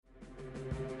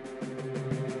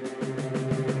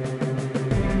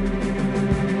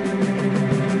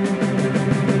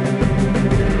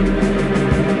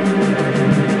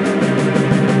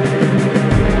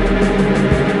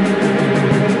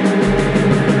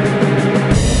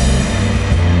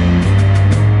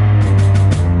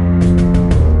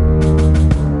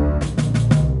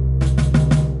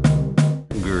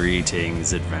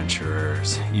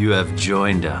You have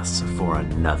joined us for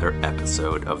another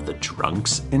episode of the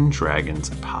Drunks and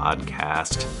Dragons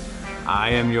podcast. I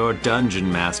am your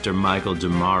dungeon master, Michael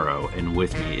DeMauro, and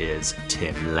with me is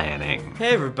Tim Lanning.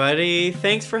 Hey everybody,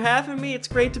 thanks for having me. It's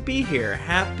great to be here.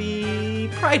 Happy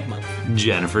Pride Month.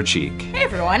 Jennifer Cheek. Hey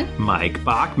everyone. Mike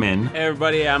Bachman. Hey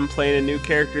everybody, I'm playing a new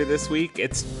character this week.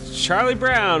 It's Charlie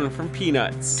Brown from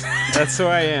Peanuts. That's who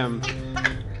I am.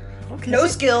 Okay. No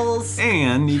skills.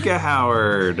 And Nika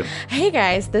Howard. Hey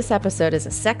guys, this episode is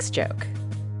a sex joke.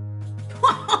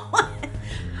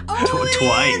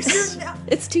 Twice.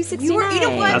 It's 269. You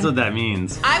know what? That's what that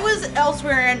means. I was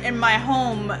elsewhere in my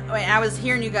home when I was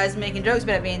hearing you guys making jokes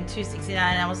about it being 269,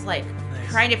 and I was like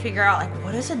trying to figure out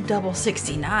what is a double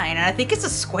 69, and I think it's a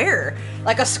square,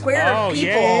 like a square of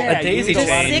people A daisy just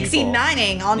chain.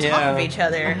 69ing on top of each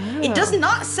other. It does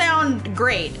not sound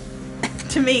great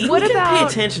to me. What We can about pay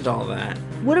attention to all that.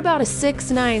 What about a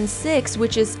 696,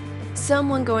 which is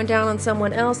someone going down on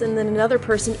someone else and then another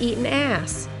person eating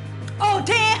ass? Oh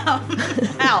damn!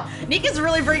 Wow, Nika's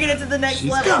really bringing it to the next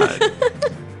level.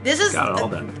 This is got it all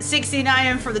done.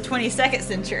 69 for the 22nd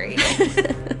century.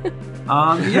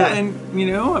 Yeah,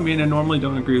 and I normally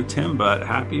don't agree with Tim, but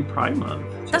happy Pride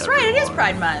Month. That's right, it is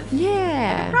Pride Month.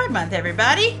 Yeah. Pride Month,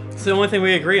 everybody. It's the only thing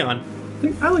we agree on.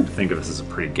 I like to think of this as a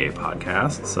pretty gay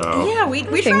podcast, so Yeah, we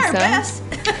try think our so. best.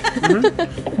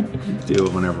 do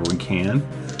it whenever we can.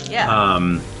 Yeah.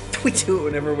 We do it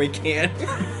whenever we can.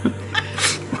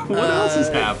 What else is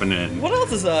happening? What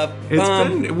else is up?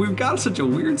 We've got such a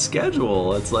weird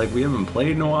schedule. It's like we haven't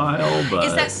played in a while, but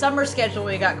It's that summer schedule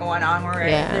we got going on where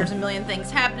Yeah. there's a million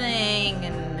things happening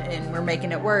and we're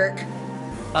making it work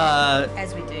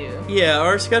as we do. Yeah,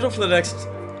 our schedule for the next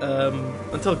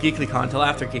until GeeklyCon, until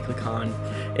after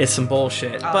GeeklyCon, is some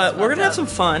bullshit. But we're gonna have some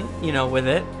fun, with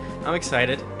it. I'm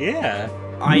excited. Yeah.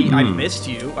 I missed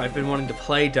you. I've been wanting to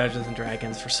play Dungeons and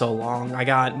Dragons for so long. I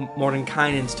got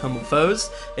Mordenkainen's Tome of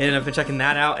Foes, and I've been checking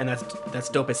that out, and that's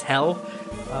dope as hell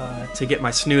to get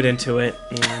my snoot into it,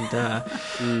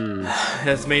 and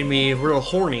has made me real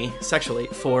horny sexually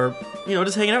for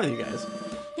just hanging out with you guys.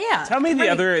 Yeah. Tell me the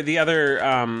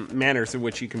other manners in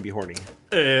which you can be horny.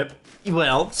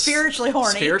 Well, Spiritually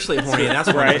horny. Spiritually horny.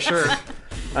 That's right, for sure.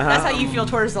 That's how you feel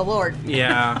towards the Lord.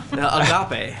 Yeah,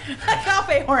 agape.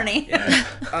 Agape horny.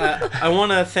 I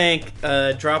want to thank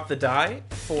Drop the Die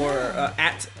for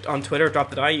on Twitter. Drop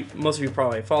the Die. Most of you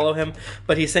probably follow him,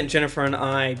 but he sent Jennifer and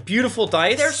I beautiful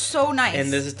dice. They're so nice.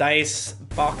 And this dice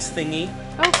box thingy.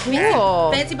 Oh,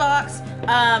 cool. Fancy box.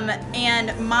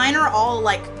 And mine are all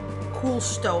like cool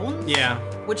stones. Yeah.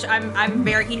 Which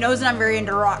he knows that I'm very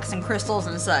into rocks and crystals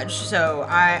and such, so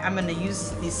I'm gonna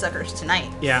use these suckers tonight.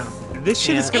 Yeah. This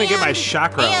shit is gonna get my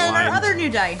chakra And our aligned. other new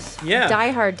dice. Yeah.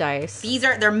 Die Hard dice.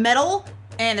 They're metal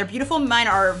and they're beautiful. Mine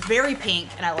are very pink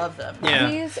and I love them. Yeah.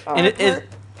 These are And part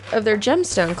of their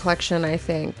gemstone collection, I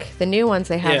think. The new ones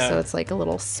they have, Yeah. so it's like a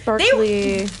little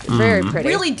sparkly, very pretty.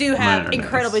 Really do have Mine are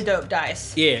incredibly nice. dope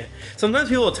dice. Yeah. Sometimes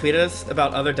people will tweet us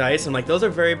about other dice. I'm like, those are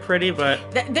very pretty, but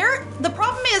The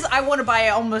problem is I want to buy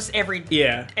almost every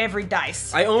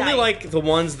dice. I only die. like the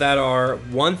ones that are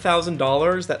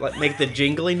 $1,000 that make the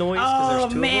jingly noise because Oh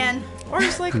there's two man, of them. Or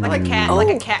just like like a cat,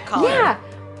 like a cat collar. Yeah.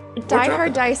 Die Drop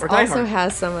Hard the- Dice or Die also Hard.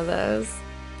 has some of those.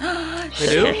 They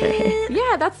do?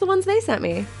 Yeah, that's the ones they sent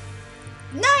me.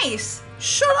 Nice.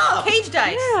 Shut up! Cage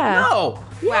dice. Yeah. No!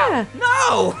 Yeah.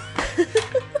 No!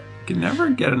 can never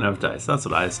get enough dice. That's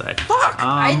what I say. Fuck!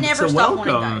 I never stop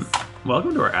wanting welcome. dice.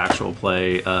 Welcome to our actual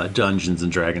play Dungeons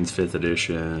and Dragons 5th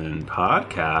edition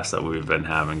podcast that we've been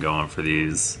having going for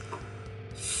these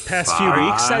Past few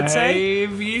weeks, I'd say.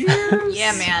 5 years.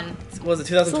 Yeah, man. Was it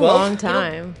It's a 2012? long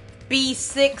time.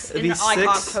 B6 in It'll be like 6.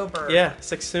 October. Yeah,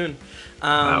 6 soon.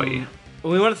 Wowie.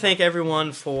 We want to thank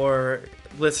everyone for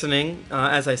listening.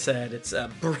 As I said, it's a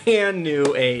brand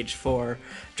new age for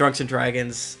Drunks and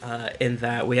Dragons in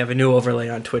that we have a new overlay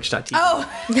on twitch.tv.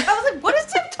 Oh, I was like, what is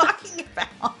Tim talking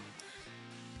about?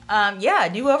 Yeah,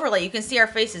 new overlay. You can see our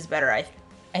faces better.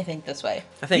 I think this way.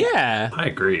 I think. Yeah. I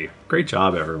agree. Great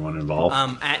job, everyone involved.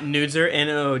 At Noodzer,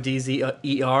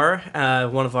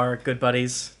 Noodzer, one of our good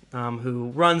buddies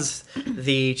who runs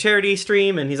the charity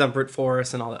stream, and he's on Brute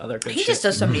Force and all the other good He shit. just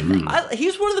does so many things.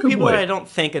 He's one of the Good people boy. that I don't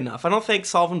thank enough. I don't thank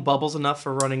Solving Bubbles enough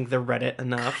for running the Reddit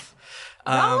enough.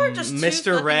 Y'all are just too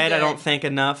Mr. fucking Red, I good. don't thank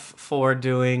enough for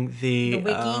doing the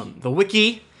wiki? The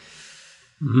wiki.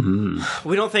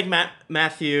 We don't thank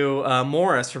Matthew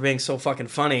Morris for being so fucking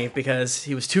funny because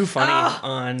he was too funny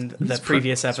on the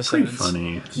previous It's pretty episodes.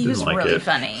 funny. He Didn't was like really it.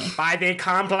 funny. By the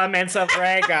compliments of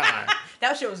Rhaegar.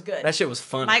 That shit was good. That shit was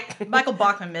fun. Michael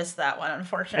Bachman missed that one,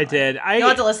 unfortunately. I did. You'll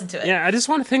have to listen to it. Yeah, I just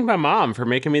want to thank my mom for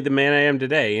making me the man I am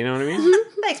today. You know what I mean?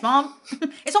 Thanks, Mom.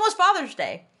 It's almost Father's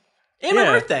Day. and my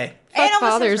birthday. And Fuck almost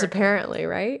fathers, his birthday. apparently,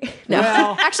 right? No.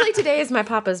 Well- Actually, today is my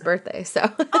papa's birthday, so.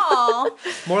 Aw.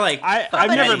 More like I've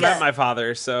never met my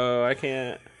father, so I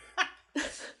can't.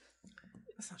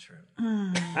 That's not true.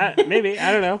 Maybe.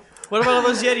 I don't know. What about all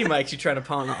those Yeti mics you trying to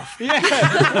pawn off?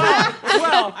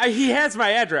 Yeah. He has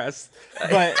my address,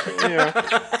 but you know.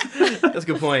 That's a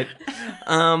good point.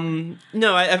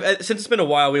 No, I, since it's been a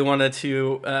while, we wanted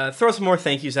to throw some more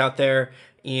thank yous out there,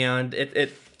 and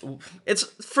it's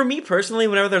for me personally.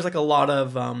 Whenever there's like a lot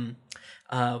of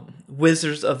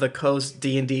Wizards of the Coast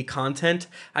D&D content,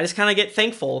 I just kind of get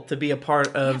thankful to be a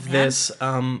part of this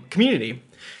community.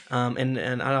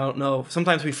 And I don't know.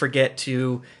 Sometimes we forget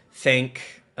to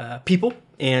thank people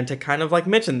and to kind of like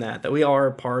mention that we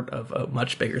are part of a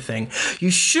much bigger thing.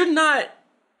 You should not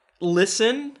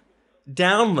listen,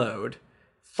 download,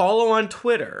 follow on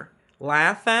Twitter,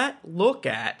 laugh at, look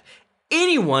at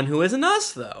anyone who isn't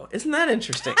us, though. Isn't that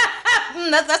interesting?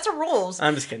 That's the rules.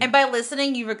 I'm just kidding. And by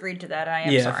listening, you've agreed to that. I am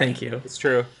sorry. Yeah, thank you. It's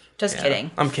true. Just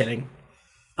kidding. I'm kidding.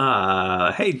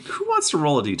 Hey, who wants to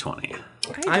roll a d20?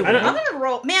 I I'm gonna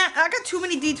roll. Man, I got too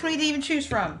many D20 to even choose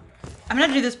from. I'm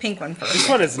gonna do this pink one first. This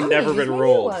one has never been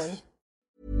rolled.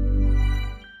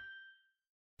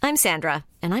 I'm Sandra,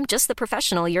 and I'm just the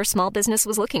professional your small business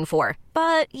was looking for.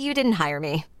 But you didn't hire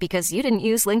me because you didn't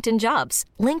use LinkedIn Jobs.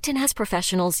 LinkedIn has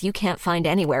professionals you can't find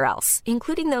anywhere else,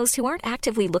 including those who aren't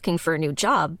actively looking for a new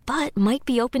job, but might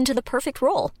be open to the perfect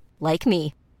role, like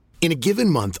me. In a given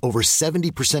month, over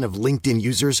 70% of LinkedIn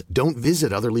users don't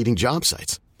visit other leading job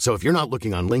sites. So if you're not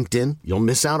looking on LinkedIn, you'll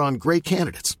miss out on great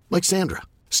candidates like Sandra.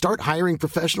 Start hiring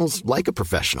professionals like a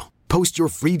professional. Post your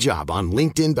free job on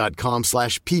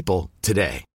linkedin.com/people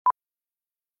today.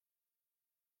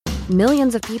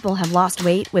 Millions of people have lost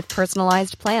weight with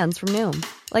personalized plans from Noom.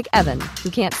 Like Evan,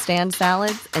 who can't stand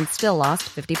salads and still lost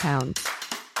 50 pounds.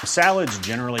 Salads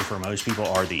generally for most people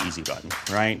are the easy button,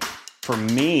 right? For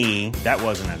me, that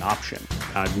wasn't an option.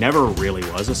 I never really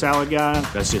was a salad guy.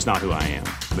 That's just not who I am.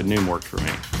 But Noom worked for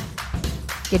me.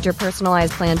 Get your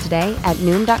personalized plan today at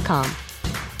Noom.com.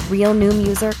 Real Noom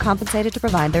user compensated to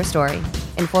provide their story.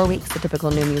 In 4 weeks, the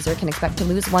typical Noom user can expect to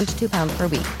lose 1 to 2 pounds per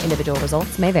week. Individual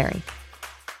results may vary.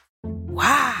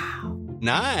 Wow.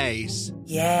 Nice.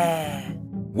 Yeah.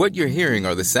 What you're hearing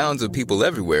are the sounds of people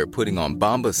everywhere putting on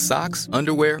Bombas socks,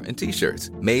 underwear, and T-shirts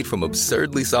made from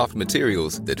absurdly soft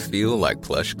materials that feel like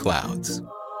plush clouds.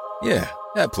 Yeah,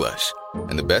 that plush.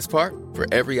 And the best part? For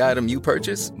every item you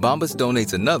purchase, Bombas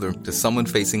donates another to someone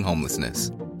facing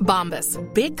homelessness. Bombas.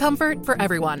 Big comfort for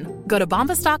everyone. Go to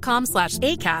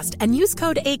bombas.com/ACAST and use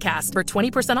code ACAST for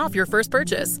 20% off your first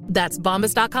purchase. That's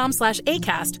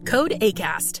bombas.com/ACAST. Code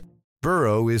ACAST.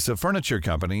 Burrow is a furniture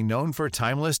company known for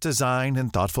timeless design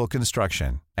and thoughtful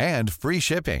construction and free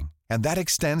shipping. And that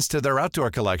extends to their outdoor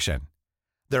collection.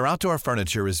 Their outdoor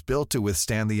furniture is built to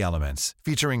withstand the elements,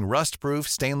 featuring rust-proof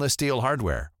stainless steel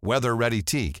hardware, weather-ready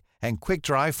teak, and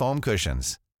quick-dry foam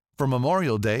cushions. For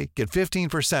Memorial Day, get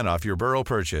 15% off your Burrow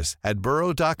purchase at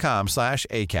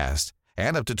burrow.com/ACAST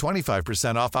and up to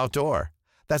 25% off outdoor.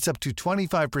 That's up to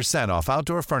 25% off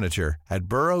outdoor furniture at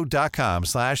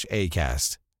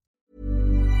burrow.com/ACAST.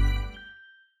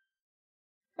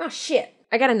 Oh, shit.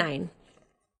 I got a 9.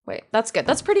 Wait, that's good.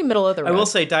 That's pretty middle of the road. I will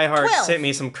say Die Hard 12. sent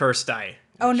me some cursed die.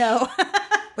 Oh no.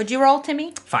 Would you roll,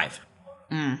 Timmy? 5.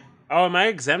 Oh, am I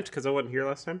exempt because I wasn't here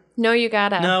last time? No, you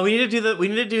gotta. No, we need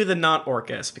to do the not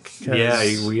Orcus because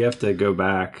We have to go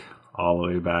back all the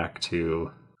way back to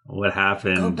what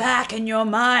happened. Go back in your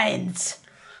minds.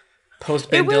 Post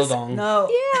Ben Dildong. No.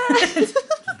 Yeah.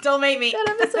 Don't make me.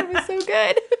 That episode was so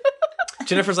good.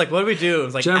 Jennifer's like, what do we do? It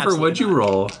was like, Jennifer, what'd you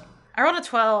roll? I rolled a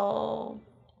 12.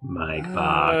 Mike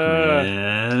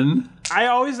Bachman. I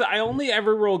only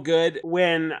ever roll good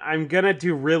when I'm gonna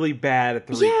do really bad at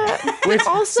the recap. But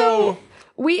also,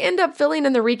 we end up filling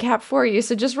in the recap for you,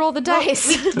 so just roll the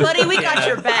dice. Buddy, we got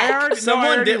your back.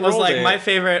 Someone was like, my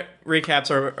favorite recaps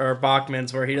are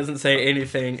Bachman's, where he doesn't say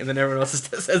anything, and then everyone else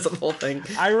says the whole thing.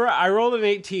 I rolled an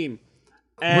 18.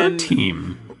 We're a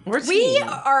team. We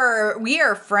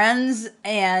are friends,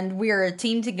 and we are a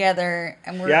team together,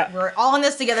 and we're all in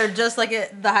this together, just like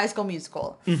the High School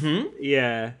Musical. Mm-hmm.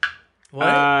 Yeah.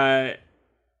 What?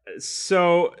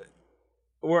 So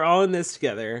we're all in this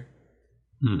together.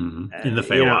 Mm-hmm. In the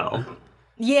Feywild.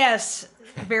 Yes,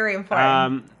 very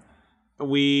important.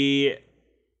 We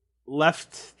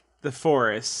left the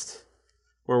forest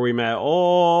where we met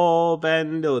old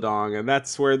Ben Dilladong, and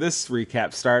that's where this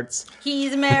recap starts.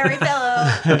 He's a merry fellow.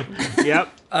 Yep.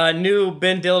 New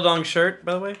Ben Dilladong shirt,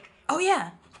 by the way. Oh,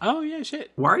 yeah. Oh, yeah,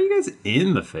 shit. Why are you guys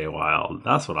in the Feywild?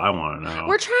 That's what I want to know.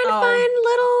 We're trying to find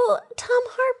little Tom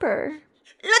Harper.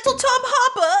 Little Tom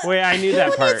Hopper. Wait, I knew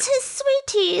that part. Who needs his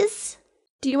sweeties?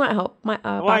 Do you want help? Well,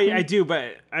 I do,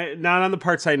 but not on the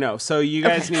parts I know. So you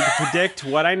guys need to predict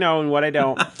what I know and what I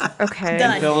don't. Okay.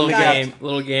 Done.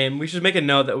 Little game. We should make a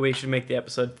note that we should make the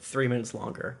episode 3 minutes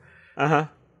longer. Yeah.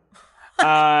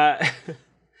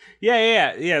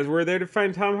 We're there to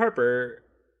find Tom Harper,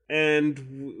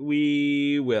 and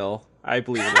we will. I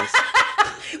believe in this.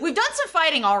 We've done some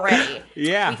fighting already.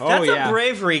 Yeah. That's a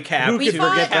brave recap. Who could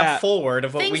forget that? Forward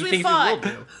of what Things we we think fought. we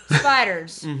will do.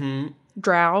 Spiders.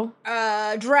 Drow.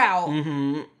 Drow.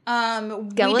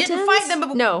 Skeletons? We didn't fight them,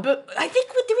 but No. But I think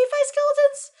did we fight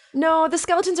skeletons? No, the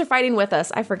skeletons are fighting with us.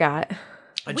 I forgot.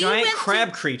 A We giant went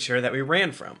crab creature that we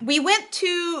ran from. We went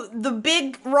to the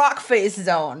big rock face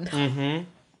zone.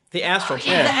 The astral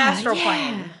plane. The astral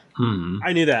plane.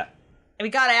 I knew that. And we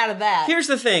got out of that. Here's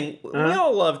the thing. We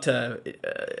all love to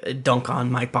dunk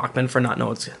on Mike Bachman for not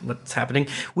knowing what's happening.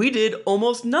 We did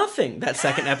almost nothing that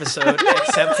second episode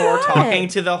except for talking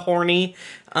to the horny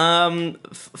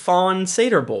fawn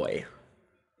satyr boy.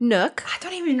 Nook. I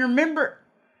don't even remember.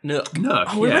 Nook.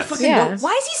 Oh, we were yes. fucking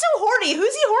Why is he so horny?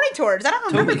 Who's he horny towards? I don't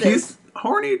remember this. He's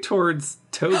horny towards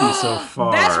Toby so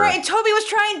far. That's right. And Toby was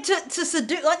trying to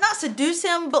seduce, like not seduce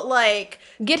him, but like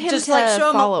Get him just to like show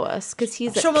him follow us because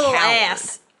he's show him a little coward.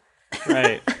 ass.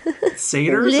 Right.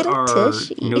 Satyrs Little are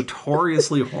tushy.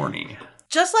 notoriously horny.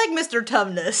 Just like Mr.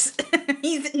 Tumnus.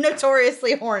 He's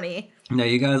notoriously horny. Now,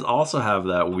 you guys also have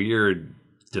that weird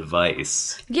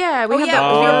device. Yeah, we Oh, have yeah,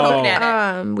 that we were weird- looking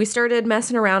at it. we started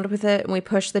messing around with it and we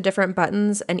pushed the different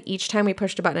buttons, and each time we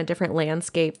pushed a button, a different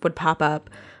landscape would pop up.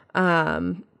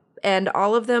 And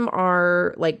all of them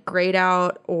are like grayed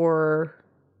out or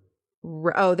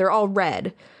they're all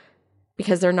red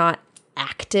because they're not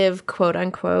active, quote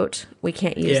unquote. We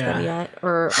can't use them yet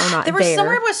or not There was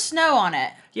somewhere with snow on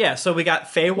it. Yeah, so we got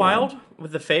Feywild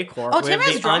with the Fey core. Oh, We Tim have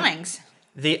has drawings.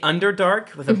 the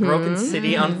Underdark with a broken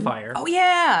city on fire. Oh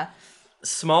yeah.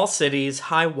 Small cities,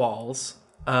 high walls.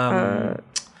 Metal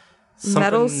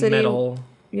Something city. metal.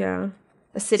 Yeah.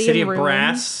 A city City in of ruins.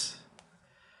 brass.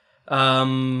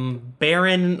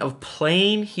 Baron of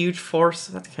plain, huge force.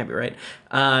 That can't be right.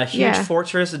 Huge Yeah.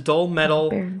 fortress, dull metal,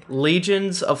 Baron.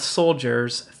 legions of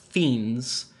soldiers,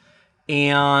 fiends,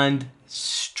 and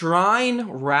Strine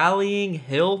rallying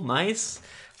hill. Nice.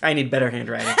 I need better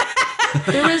handwriting.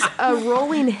 There was a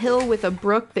rolling hill with a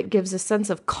brook that gives a sense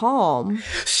of calm.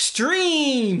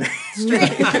 Stream.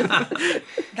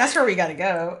 That's where we gotta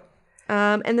go.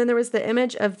 And then there was the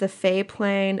image of the Fey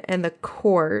Plain and the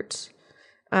court,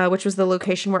 which was the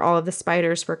location where all of the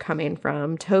spiders were coming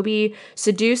from. Toby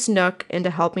seduced Nook into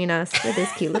helping us with his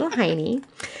cute little hiney.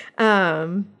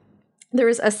 There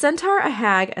was a centaur, a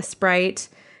hag, a sprite,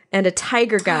 and a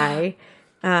tiger guy.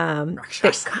 That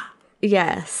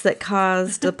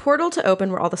caused the portal to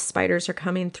open where all the spiders are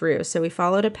coming through. So we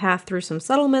followed a path through some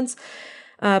settlements,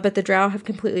 but the drow have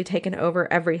completely taken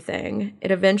over everything.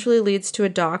 It eventually leads to a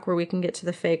dock where we can get to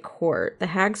the Fey court. The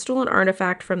hag stole an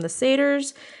artifact from the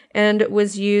satyrs and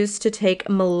was used to take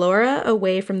Melora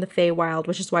away from the Feywild,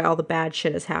 which is why all the bad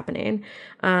shit is happening.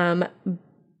 The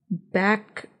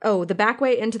back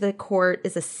way into the court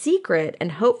is a secret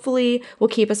and hopefully will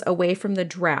keep us away from the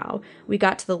drow. We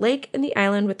got to the lake and the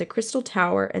island with the crystal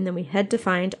tower, and then we head to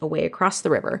find a way across the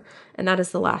river. And that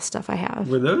is the last stuff I have.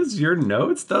 Were those your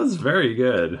notes? That was very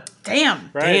good. Damn.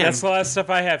 Right. Damn. That's the last stuff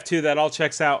I have too. That all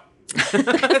checks out.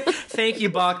 Thank you,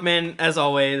 Bachman, as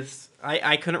always.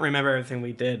 I couldn't remember everything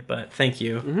we did, but thank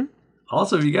you.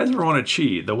 Also, if you guys ever want to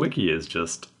cheat, the wiki is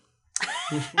just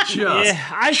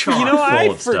I chock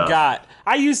full of stuff. forgot.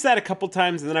 I used that a couple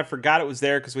times and then I forgot it was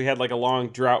there because we had like a long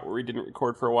drought where we didn't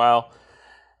record for a while,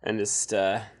 and just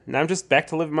now I'm just back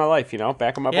to living my life,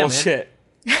 back on my bullshit.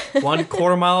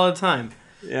 1/4 mile at a time.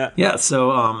 Yeah.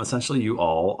 So essentially, you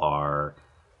all are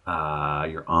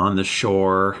you're on the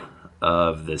shore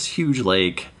of this huge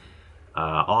lake.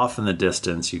 Off in the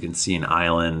distance, you can see an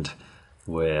island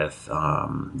with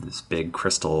this big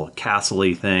crystal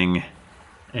castle-y thing.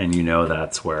 And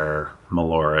that's where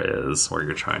Melora is, where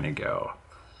you're trying to go.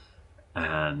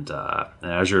 And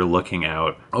as you're looking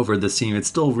out over the scene, it's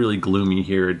still really gloomy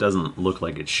here. It doesn't look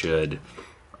like it should.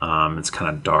 It's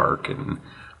kind of dark, and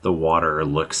the water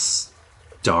looks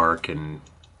dark and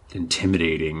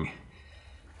intimidating.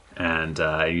 And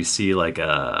you see like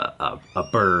a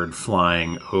bird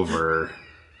flying over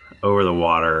the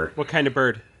water. What kind of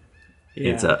bird?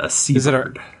 Yeah. It's a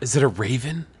seabird. Is it a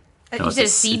raven? No, you said a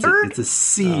seabird? It's a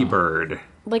seabird.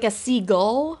 Like a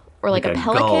seagull or like a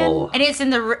pelican? gull. And it's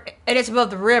above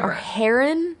the river. Or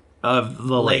heron? Of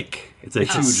the lake. It's a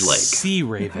huge lake. Sea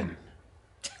raven.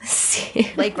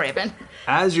 Lake raven.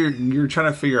 As you're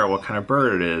trying to figure out what kind of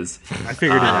bird it is, I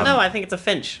figured it out. No, I think it's a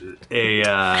finch.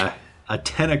 A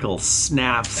tentacle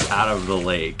snaps out of the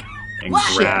lake and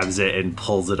grabs it and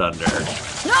pulls it under.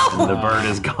 No! And the bird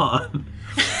is gone.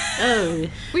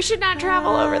 We should not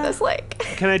travel over this lake.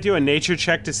 Can I do a nature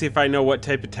check to see if I know what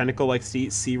type of tentacle likes to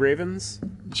eat sea ravens?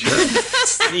 Sure.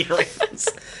 Sea ravens.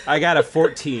 I got a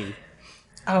 14.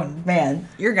 Oh man,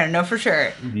 you're gonna know for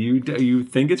sure. You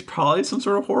think it's probably some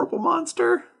sort of horrible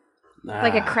monster?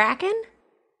 Like a kraken?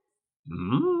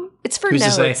 It's for Who's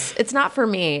to say? notes. It's not for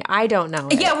me. I don't know.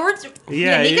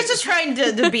 Yeah, Nika's just trying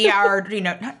to be our,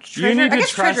 not treasure. need I to guess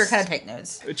treasure trust- kind of take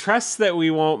notes. Trust that we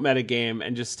won't metagame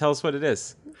and just tell us what it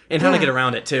is. And how to get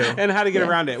around it, too. And how to get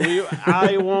around it.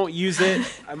 I won't use it.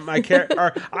 My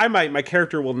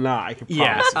character will not. I can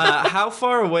promise. Yeah. How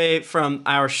far away from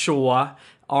our shore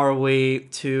are we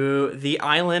to the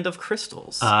island of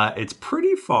crystals? It's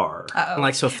pretty far.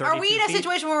 Like, so 30 Are we in a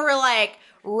situation where we're like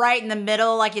right in the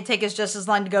middle, like it take us just as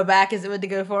long to go back as it would to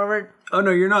go forward? Oh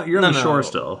no, you're not. You're on the shore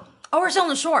still. Oh, we're still on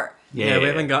the shore. Yeah, we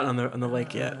haven't gotten on the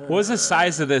lake yet. What was the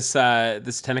size of this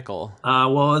tentacle?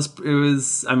 Well, it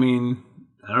was. I mean,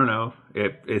 I don't know.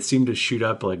 It seemed to shoot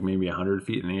up like maybe 100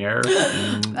 feet in the air.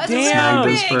 And Damn,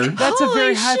 this bird. that's a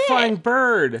very high flying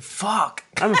bird. Fuck.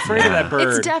 I'm afraid of that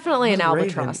bird. It's definitely an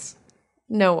albatross.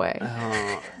 No way.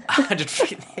 100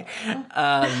 feet.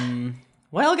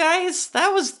 Well, guys, that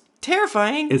was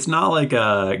terrifying. It's not like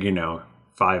a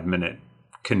 5-minute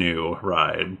canoe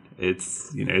ride.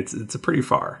 It's it's a pretty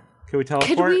far. Can we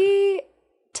teleport? Could we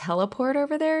teleport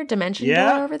over there? Dimension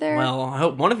door over there? Well, I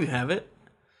hope one of you have it.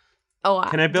 Oh,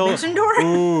 Can I build? Dimension door?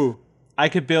 Ooh, I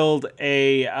could build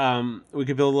a. We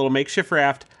could build a little makeshift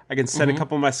raft. I can send a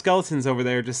couple of my skeletons over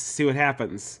there just to see what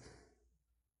happens.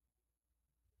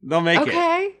 They'll make it.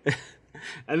 Okay.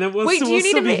 And then we'll, Wait, do you need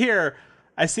still to be ma- here.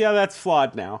 I see how that's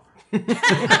flawed now.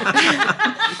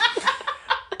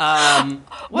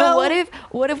 Well,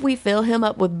 what if we fill him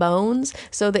up with bones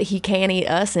so that he can't eat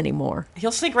us anymore?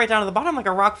 He'll sink right down to the bottom like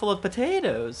a rock full of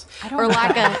potatoes. Or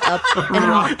like an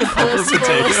octopus full of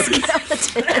skeletons.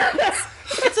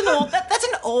 That's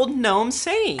an old gnome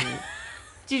saying.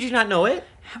 Did you not know it?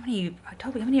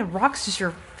 Toby, how many rocks does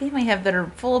your family have that are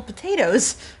full of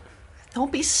potatoes?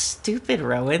 Don't be stupid,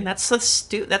 Rowan. That's so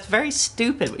That's very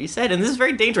stupid what you said, and this is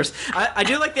very dangerous. I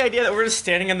do like the idea that we're just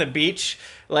standing on the beach,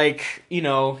 like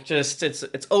just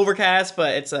it's overcast,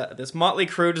 but it's this motley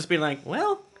crew just being like,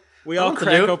 well, We all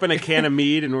crack open a can of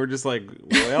mead, and we're just like,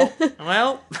 well,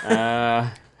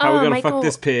 how are we gonna fuck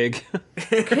this pig?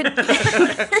 Could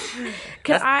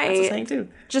That's a I saying too.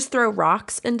 just throw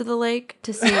rocks into the lake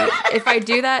to see if I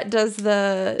do that? Does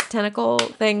the tentacle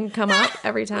thing come up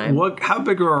every time? How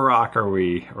big of a rock are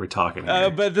we talking here?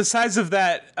 But the size of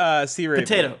that sea raven.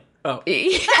 Potato. Oh,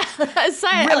 Yeah,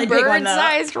 Really a big one, though.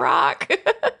 bird-sized rock.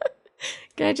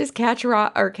 Can I just catch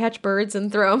birds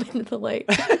and throw them into the lake?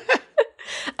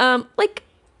 Like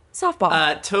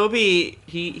softball. Toby,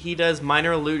 he does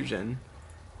minor illusion,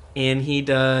 and he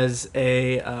does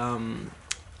a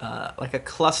like a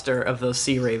cluster of those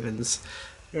sea ravens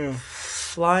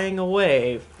flying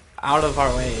away out of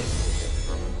our way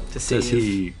to see. Does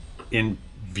he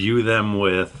imbue them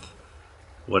with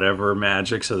whatever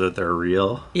magic so that they're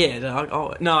real? Yeah.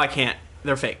 No, I can't.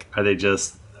 They're fake. Are they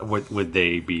just? Would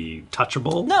they be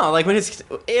touchable? No, like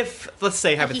if let's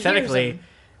say hypothetically,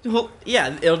 well,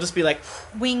 yeah, it'll just be like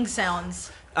Wing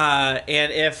sounds. and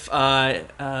if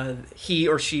he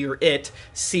or she or it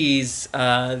sees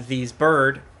these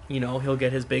bird, he'll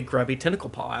get his big grubby tentacle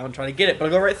paw out and try to get it, but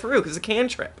it'll go right through because it's a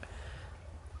cantrip.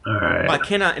 All right. But I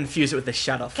cannot infuse it with the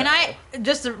shadow. Can I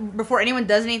before anyone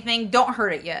does anything, don't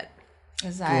hurt it yet.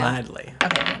 Gladly.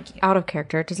 Okay, thank you. Out of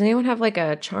character. Does anyone have like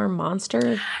a charm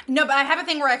monster? No, but I have a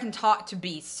thing where I can talk to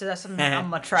beasts, so that's something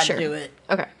I'm gonna try Sure. to do it.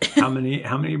 Okay. How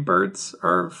many birds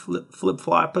are flip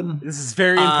flopping? This is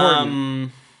very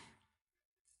important.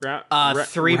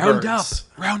 3 round birds.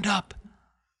 Round up.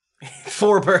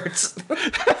 4 birds.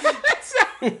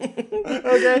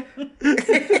 Okay.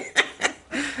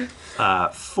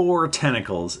 4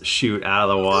 tentacles shoot out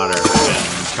of the water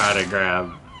and try to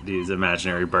grab these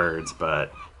imaginary birds,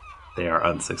 but they are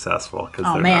unsuccessful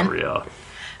because they're not real.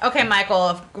 Okay,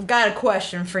 Michael, I've got a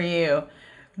question for you.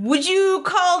 Would you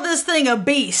call this thing a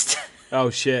beast?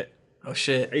 Oh shit. Oh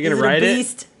shit. Are you gonna Is it a write it?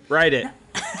 beast? Write it.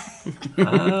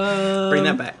 Bring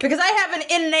that back. Because I have an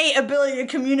innate ability to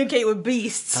communicate with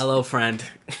beasts. Hello, friend.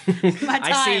 My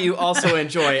I see time. you also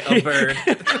enjoy a bird.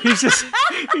 He's just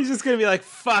gonna be like,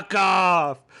 fuck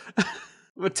off.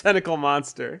 I'm a tentacle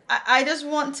monster. I just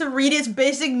want to read its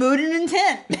basic mood and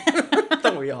intent.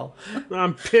 Don't we all?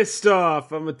 I'm pissed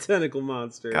off. I'm a tentacle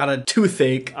monster. Got a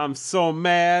toothache. I'm so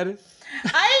mad.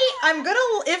 I'm gonna,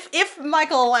 if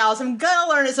Michael allows, I'm gonna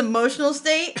learn its emotional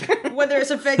state, whether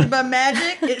it's affected by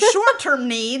magic, its short-term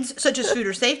needs, such as food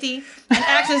or safety, and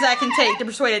actions I can take to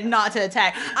persuade it not to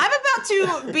attack. I'm about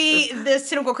to be this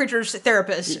tentacle creature's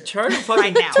therapist. Charge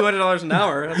fucking $200 an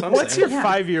hour. That's what I'm What's saying. your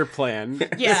 5-year plan,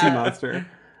 Yeah. sea monster?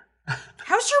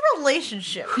 How's your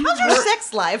relationship? How's your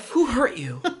sex life? Who hurt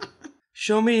you?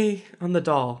 Show me on the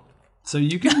doll. So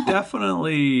you can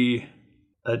definitely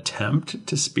attempt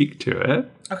to speak to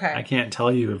it. Okay. I can't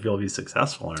tell you if you'll be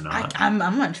successful or not. I'm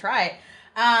gonna try it.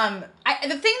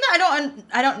 The thing that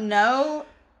I don't know,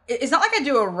 it's not like I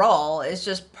do a roll. It's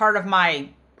just part of my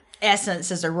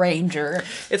essence as a ranger.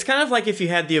 It's kind of like if you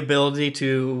had the ability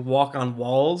to walk on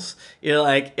walls. You're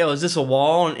like, yo, is this a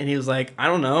wall? And he was like, I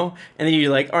don't know. And then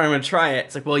you're like, all right, I'm gonna try it.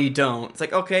 It's like, well, you don't. It's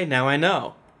like, okay, now I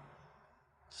know.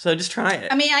 So just try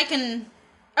it. I mean, I can.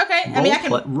 Okay. I mean, I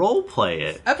can role play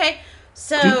it. Okay.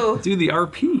 So Do the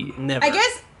RP. Never. I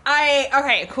guess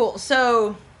okay, cool.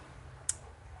 So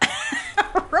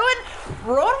Rowan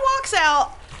walks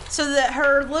out so that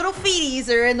her little feeties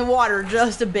are in the water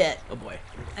just a bit. Oh boy.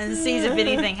 And sees if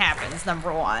anything happens,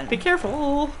 number one. Be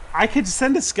careful. I could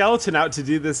send a skeleton out to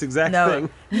do this exact thing.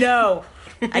 No.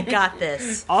 I got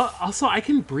this. Also, I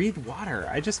can breathe water.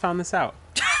 I just found this out.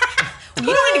 You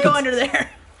don't need to go under there.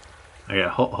 Okay,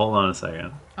 hold on a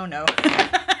second. Oh no.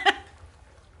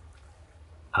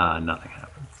 Nothing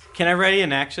happens. Can I ready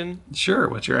an action? Sure,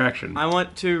 what's your action? I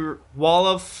want to wall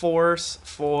of force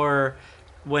for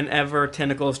whenever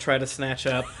tentacles try to snatch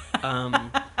up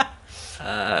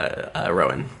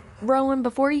Rowan. Rowan,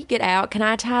 before you get out, can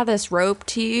I tie this rope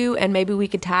to you and maybe we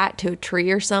could tie it to a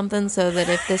tree or something so that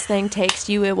if this thing takes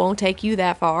you, it won't take you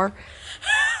that far?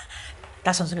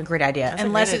 That sounds like a great idea. That's a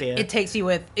Unless great idea. it takes you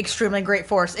with extremely great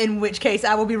force, in which case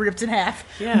I will be ripped in half.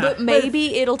 Yeah. But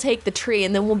maybe it'll take the tree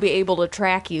and then we'll be able to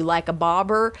track you like a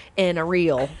bobber and a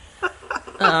reel.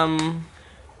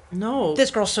 No.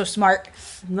 This girl's so smart.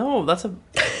 No, that's a...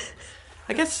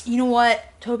 I guess... You know what,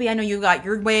 Toby, I know you got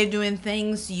your way of doing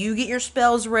things. You get your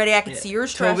spells ready. I can see your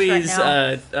stress Toby's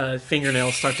right now.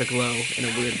 fingernails start to glow in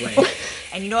a weird way.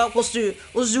 And you know what?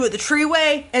 We'll do it the tree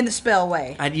way and the spell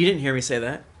way. You didn't hear me say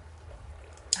that.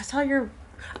 I saw your...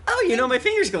 Oh, you know my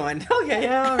finger's going. Okay,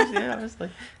 yeah. I was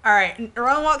like... All right,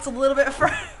 Rowan walks a little bit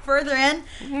further in,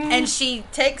 and she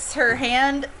takes her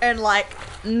hand and, like,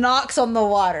 knocks on the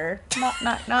water. Knock,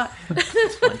 knock, knock.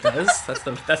 One does. That's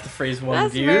the phrase one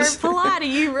That's would very use. polite of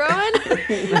you, Rowan.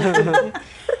 You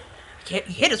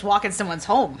can't just walk in someone's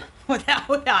home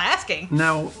without asking.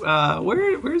 Now,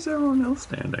 where's everyone else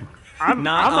standing? I'm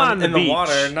on in the beach. the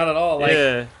water, not at all. Like,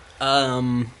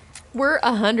 Yeah. We're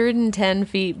 110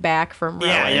 feet back from Rowan.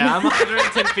 yeah, I'm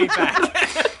 110 feet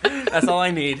back. That's all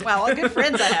I need. Wow, what good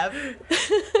friends I have.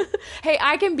 Hey,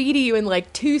 I can beat you in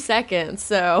like 2 seconds,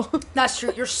 so... That's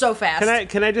true. You're so fast.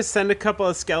 Can I just send a couple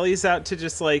of skellies out to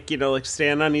just like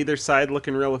stand on either side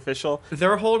looking real official?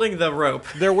 They're holding the rope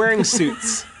They're wearing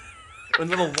suits. with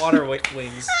little water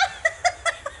wings.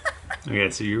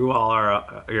 Okay, so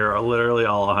you're literally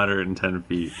all 110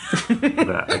 feet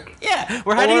back. Yeah,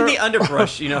 we're hiding in the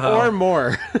underbrush, you know how. Or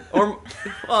more. Well,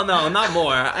 no, not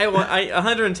more. I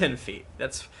 110 feet.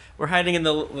 We're hiding in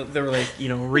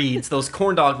the reeds, those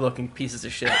corn dog looking pieces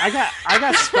of shit. I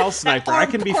got spell sniper. I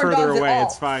can be Corn further dogs at away. all.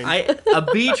 It's fine. A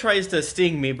bee tries to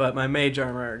sting me, but my mage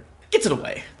armor gets it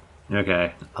away.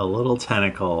 Okay, a little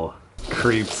tentacle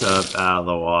creeps up out of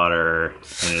the water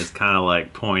and it's kind of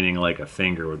like pointing like a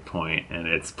finger would point, and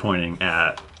it's pointing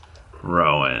at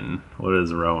Rowan. What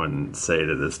does Rowan say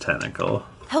to this tentacle?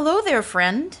 Hello there,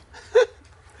 friend.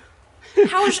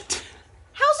 How's it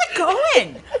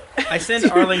going? I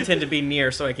send Arlington to be near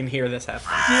so I can hear this happen.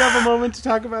 Do you have a moment to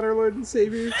talk about our Lord and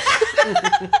Savior?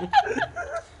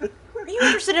 Are you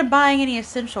interested in buying any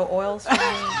essential oils from me?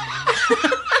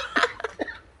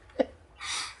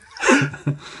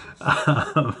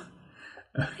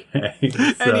 Okay,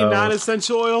 so, Any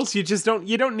non-essential oils? You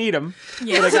don't need them.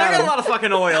 Yeah, I got a lot of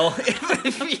fucking oil.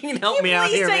 If you can help me out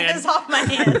Please here, take man. this off my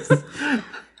hands.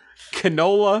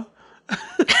 Canola.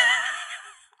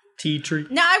 Tea tree.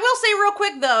 Now, I will say real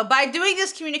quick, though, by doing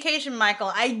this communication,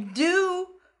 Michael, I do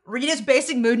read its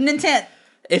basic mood and intent.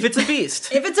 If it's a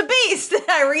beast. If it's a beast,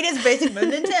 I read its basic mood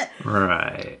and intent.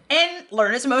 Right. And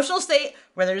learn its emotional state,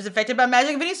 whether it is affected by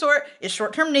magic of any sort, its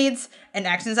short-term needs, and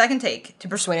actions I can take to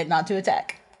persuade it not to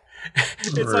attack.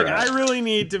 It's like, I really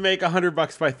need to make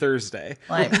 $100 by Thursday.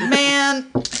 Like, man,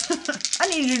 I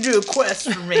need you to do a quest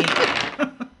for me.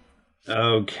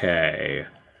 Okay.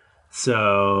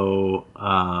 So,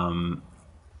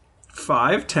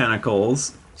 5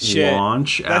 tentacles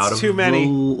launch out of too many.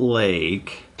 the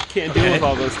lake. Can't deal with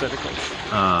all those tentacles.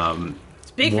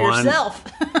 Speak for yourself.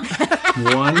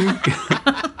 One.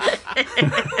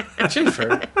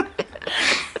 Jennifer.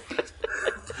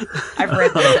 I've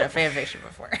read this in a fanfiction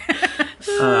before.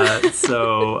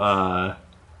 So,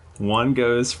 one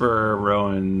goes for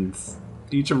Rowan's,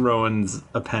 each of Rowan's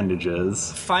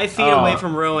appendages. 5 feet away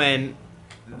from Rowan,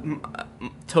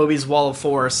 Toby's wall of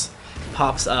force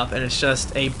pops up, and it's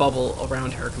just a bubble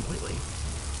around her completely.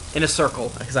 In a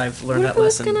circle, because I've learned that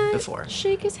lesson before.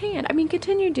 Shake his hand. I mean,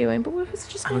 continue doing, but what if it's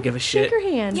just I don't give a shake shit. her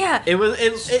hand? Yeah.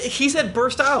 He said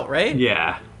burst out, right?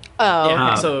 Yeah. Oh.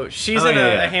 Yeah, so she's in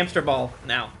a hamster ball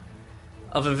now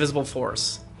of invisible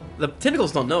force. The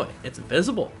tentacles don't know it. It's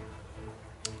invisible.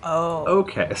 Oh.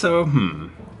 Okay, so,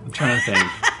 I'm trying to think.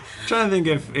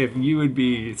 If you would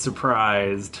be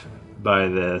surprised by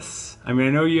this. I mean,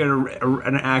 I know you had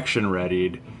an action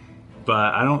readied,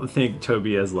 but I don't think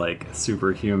Toby has, like,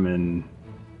 superhuman...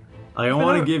 Like, I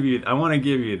want to give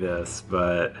you this,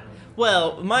 but...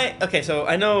 Well, so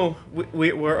I know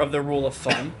we're of the rule of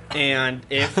fun, and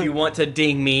if you want to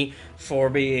ding me for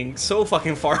being so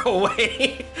fucking far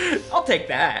away, I'll take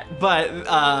that.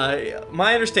 But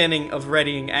my understanding of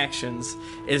readying actions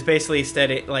is basically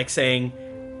saying,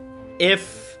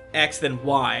 if X, then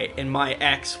Y, and my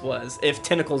X was if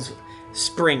tentacles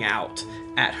spring out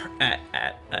at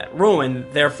Rowan,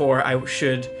 therefore I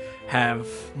should have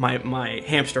my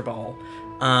hamster ball.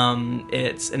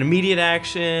 It's an immediate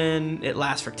action. It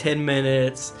lasts for 10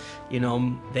 minutes. You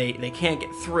know, they can't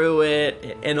get through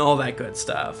it, and all that good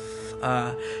stuff.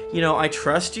 I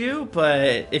trust you,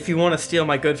 but if you want to steal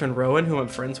my good friend Rowan, who I'm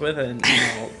friends with, and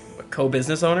a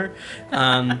co-business owner,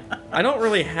 I don't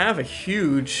really have a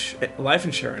huge life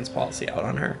insurance policy out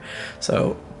on her,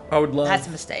 so I would love. That's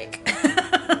a mistake.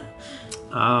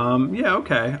 Yeah,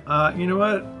 okay. You know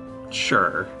what?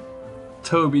 Sure.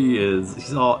 Toby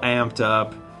he's all amped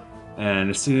up,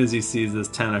 and as soon as he sees this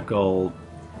tentacle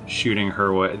shooting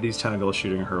her way, he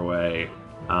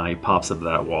pops up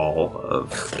that wall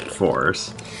of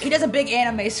force. He does a big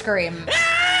anime scream.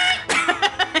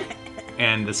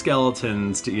 And the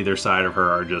skeletons to either side of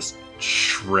her are just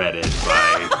shredded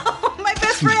by... My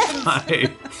best friends!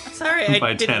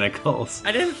 By tentacles.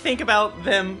 I didn't think about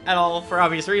them at all for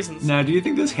obvious reasons. Now, do you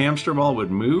think this hamster ball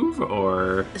would move,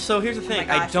 or...? So here's the thing.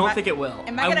 I don't think it will.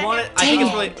 I think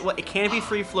it's really... It can't be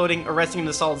free-floating or resting in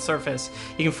the solid surface.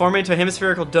 You can form it into a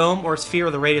hemispherical dome or a sphere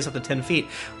with a radius up to 10 feet.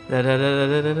 You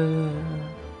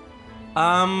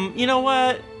know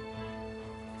what?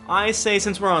 I say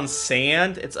since we're on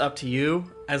sand, it's up to you.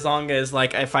 As long as,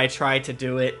 if I try to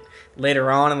do it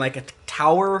later on in, a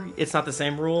tower, it's not the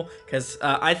same rule. Because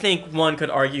I think one could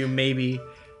argue maybe...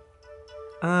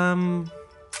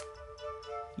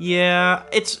 Yeah,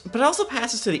 but it also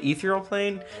passes to the ethereal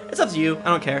plane. It's up to you. I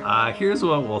don't care. Here's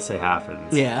what we'll say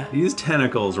happens. Yeah. These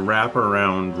tentacles wrap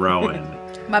around Rowan.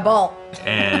 My ball.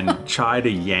 And try to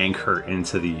yank her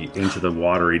into the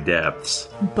watery depths.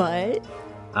 But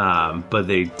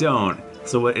they don't.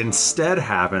 So what instead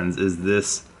happens is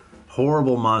this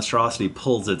horrible monstrosity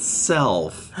pulls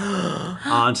itself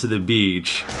onto the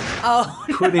beach,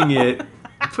 putting it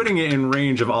in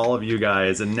range of all of you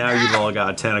guys, and now you've all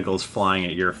got tentacles flying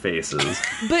at your faces.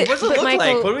 But what's it look Michael,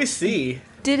 like? What do we see?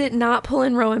 Did it not pull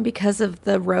in Rowan because of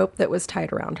the rope that was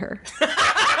tied around her?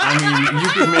 I mean, you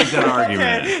could make that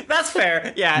argument. Okay, that's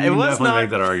fair. Yeah, you can definitely make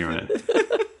that argument.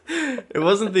 It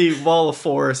wasn't the wall of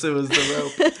force, it was the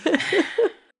rope.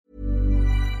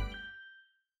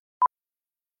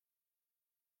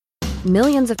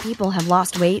 Millions of people have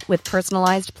lost weight with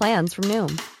personalized plans from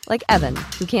Noom. Like Evan,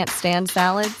 who can't stand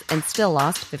salads and still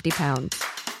lost 50 pounds.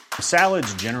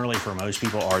 Salads generally for most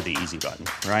people are the easy button,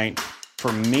 right?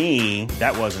 For me,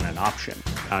 that wasn't an option.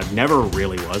 I never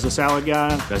really was a salad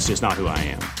guy. That's just not who I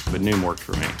am. But Noom worked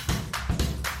for me.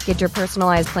 Get your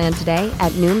personalized plan today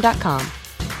at Noom.com.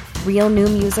 Real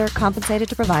Noom user compensated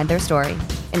to provide their story.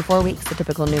 In 4 weeks, the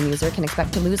typical Noom user can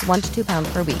expect to lose 1 to 2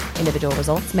 pounds per week. Individual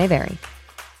results may vary.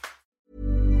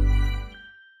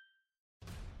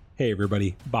 Hey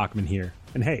everybody, Bachman here.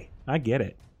 And hey, I get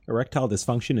it. Erectile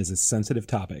dysfunction is a sensitive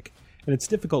topic, and it's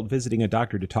difficult visiting a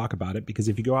doctor to talk about it because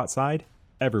if you go outside,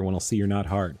 everyone will see you're not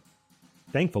hard.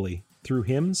 Thankfully, through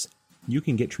Hims, you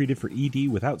can get treated for ED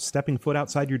without stepping foot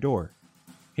outside your door.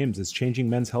 Hims is changing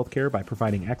men's healthcare by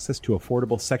providing access to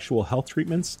affordable sexual health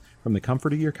treatments from the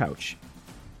comfort of your couch.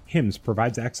 Hims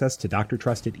provides access to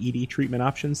doctor-trusted ED treatment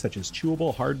options such as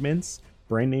chewable hard mints,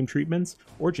 brand-name treatments,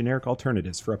 or generic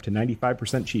alternatives for up to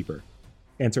 95% cheaper.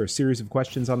 Answer a series of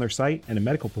questions on their site, and a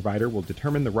medical provider will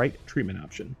determine the right treatment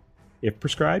option. If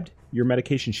prescribed, your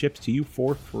medication ships to you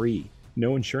for free.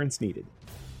 No insurance needed.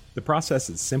 The process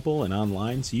is simple and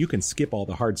online, so you can skip all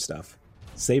the hard stuff.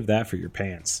 Save that for your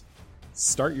pants.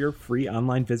 Start your free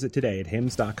online visit today at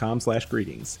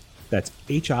hims.com/greetings. That's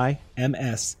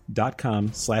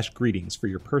HIMS.com/greetings for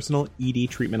your personal ED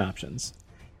treatment options.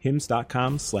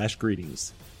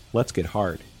 hims.com/greetings. Let's get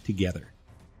hard together.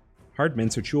 Hard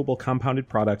mints are chewable compounded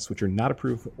products which are not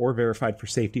approved or verified for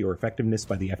safety or effectiveness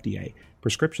by the FDA.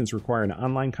 Prescriptions require an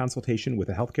online consultation with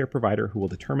a healthcare provider who will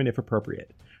determine if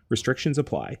appropriate. Restrictions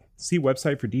apply. See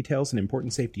website for details and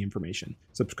important safety information.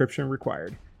 Subscription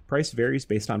required. Price varies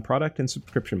based on product and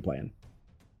subscription plan.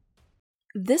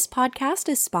 This podcast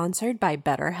is sponsored by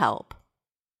BetterHelp.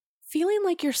 Feeling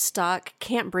like you're stuck,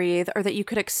 can't breathe, or that you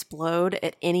could explode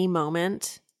at any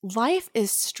moment? Life is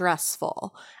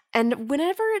stressful. And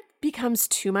whenever it becomes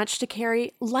too much to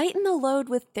carry, lighten the load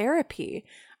with therapy.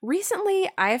 Recently,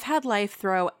 I've had life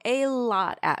throw a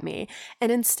lot at me,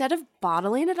 and instead of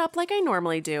bottling it up like I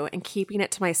normally do and keeping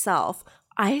it to myself,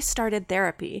 I started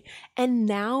therapy, and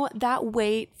now that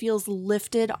weight feels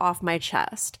lifted off my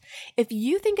chest. If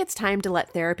you think it's time to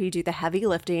let therapy do the heavy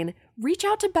lifting, reach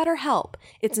out to BetterHelp.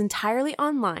 It's entirely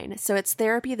online, so it's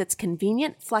therapy that's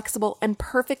convenient, flexible, and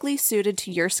perfectly suited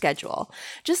to your schedule.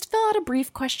 Just fill out a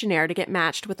brief questionnaire to get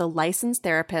matched with a licensed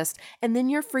therapist, and then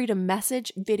you're free to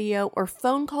message, video, or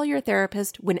phone call your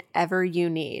therapist whenever you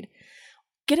need.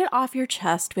 Get it off your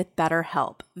chest with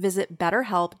BetterHelp. Visit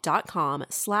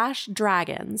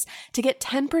betterhelp.com/dragons to get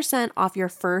 10% off your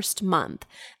first month.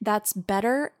 That's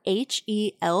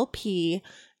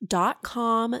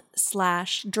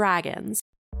betterhelp.com/dragons.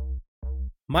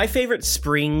 My favorite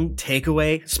spring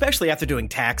takeaway, especially after doing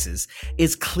taxes,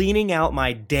 is cleaning out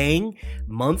my dang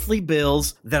monthly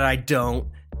bills that I don't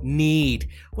need.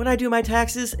 When I do my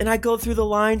taxes and I go through the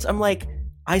lines, I'm like,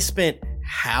 I spent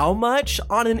how much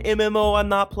on an MMO I'm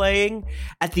not playing?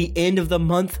 At the end of the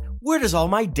month, where does all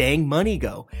my dang money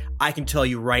go? I can tell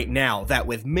you right now that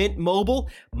with Mint Mobile,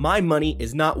 my money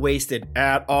is not wasted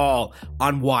at all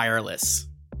on wireless.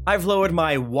 I've lowered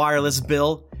my wireless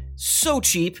bill so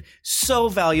cheap, so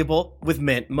valuable with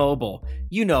Mint Mobile.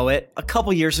 You know it. A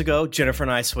couple years ago, Jennifer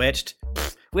and I switched.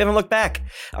 We haven't looked back.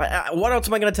 What else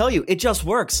am I going to tell you? It just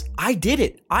works. I did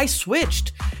it. I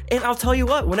switched. And I'll tell you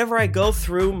what, whenever I go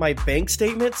through my bank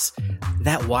statements,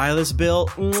 that wireless bill,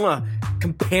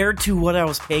 compared to what I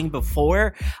was paying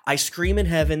before, I scream in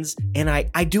heavens and I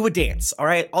do a dance, all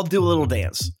right? I'll do a little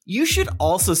dance. You should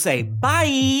also say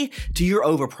bye to your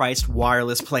overpriced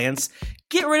wireless plans.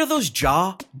 Get rid of those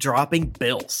jaw-dropping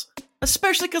bills,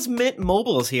 especially because Mint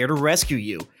Mobile is here to rescue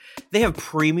you. They have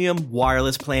premium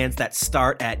wireless plans that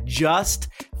start at just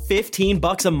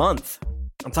 $15 a month.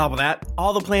 On top of that,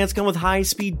 all the plans come with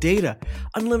high-speed data,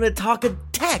 unlimited talk and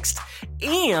text,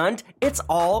 and it's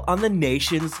all on the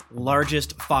nation's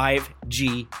largest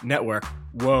 5G network.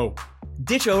 Whoa.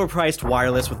 Ditch overpriced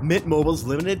wireless with Mint Mobile's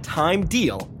limited time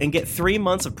deal and get 3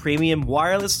 months of premium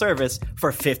wireless service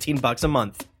for $15 a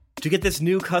month. To get this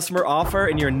new customer offer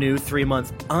and your new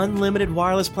 3-month unlimited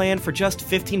wireless plan for just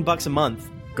 $15 a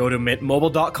month, go to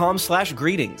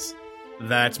mintmobile.com/greetings.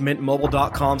 That's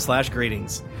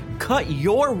mintmobile.com/greetings. Cut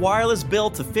your wireless bill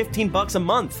to $15 a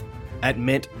month at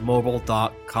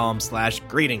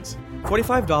mintmobile.com/greetings.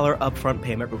 $45 upfront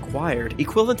payment required,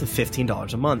 equivalent to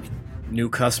 $15 a month. New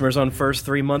customers on first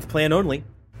 3-month plan only.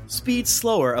 Speed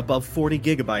slower above 40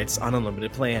 gigabytes on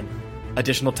unlimited plan.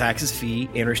 Additional taxes, fee,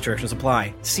 and restrictions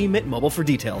apply. See Mint Mobile for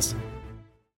details.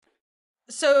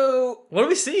 So what do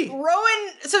we see?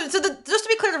 Rowan. Just to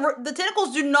be clear, the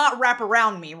tentacles do not wrap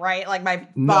around me, right? Like my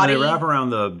body. No, they wrap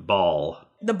around the ball.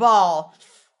 The ball.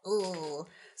 Ooh.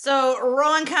 So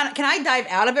Rowan, can I dive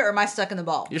out of it, or am I stuck in the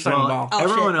ball? You're stuck in the ball. Oh,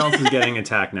 everyone shit. else is getting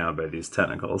attacked now by these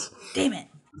tentacles. Damn it.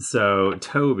 So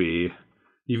Toby,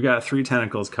 you've got 3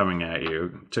 tentacles coming at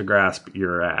you to grasp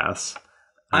your ass.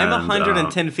 I'm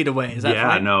 110 feet away. Is that yeah,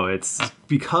 right? no, it's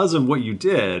because of what you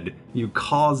did, you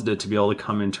caused it to be able to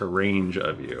come into range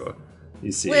of you.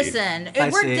 You see. Listen,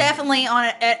 we're definitely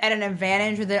at an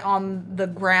advantage with it on the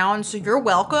ground, so you're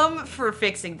welcome for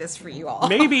fixing this for you all.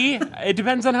 Maybe. It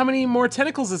depends on how many more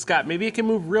tentacles it's got. Maybe it can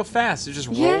move real fast. It just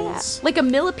rolls. Like a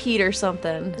millipede or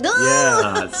something.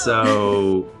 Yeah,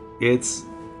 so its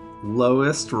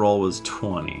lowest roll was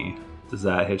 20. Does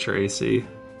that hit your AC?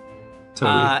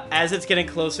 Toby. As it's getting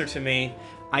closer to me,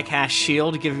 I cast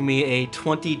Shield, giving me a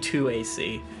 22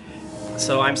 AC.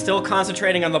 So I'm still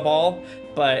concentrating on the ball,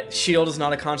 but Shield is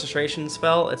not a concentration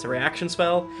spell, it's a reaction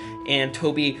spell. And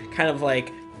Toby kind of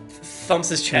like thumps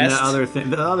his chest.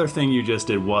 And the other thing you just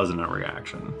did wasn't a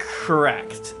reaction.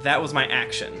 Correct. That was my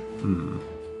action.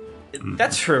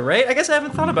 That's true, right? I guess I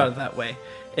haven't thought about it that way.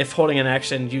 If holding an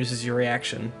action uses your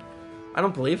reaction. I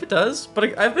don't believe it does,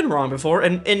 but I've been wrong before,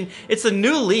 and it's a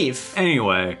new leaf.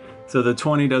 Anyway, so the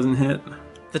 20 doesn't hit?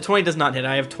 The 20 does not hit.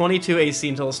 I have 22 AC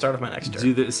until the start of my next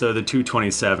turn. So the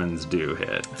 227s do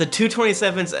hit. The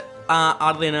 227s,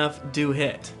 oddly enough, do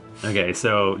hit. Okay,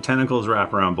 so tentacles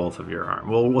wrap around both of your arm.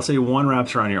 Well, we'll say one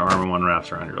wraps around your arm and one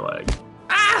wraps around your leg.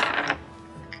 Ah!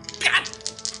 God!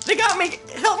 They got me!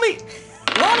 Help me!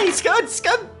 Lonnie, Scud,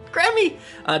 grab me!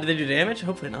 Did they do damage?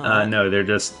 Hopefully not. No, they're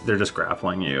just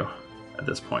grappling you at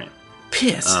this point.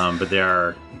 Piss. But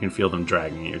you can feel them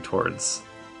dragging you towards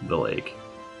the lake.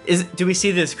 Do we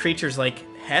see this creature's like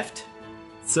heft?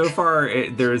 So far,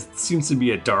 there seems to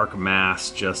be a dark mass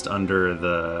just under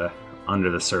the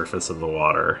surface of the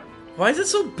water. Why is it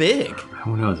so big?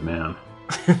 Who knows, man?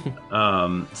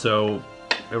 So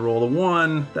I rolled a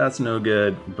 1. That's no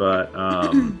good. But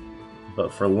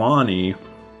but for Lonnie,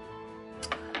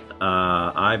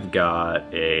 I've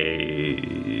got a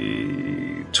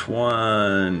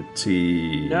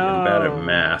 20. No. I'm bad at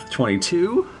math.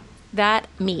 22. That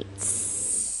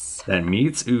meets. That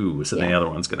meets? Ooh, so the other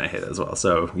one's going to hit as well.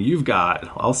 So you've got,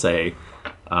 I'll say,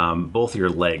 both your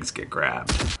legs get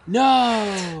grabbed.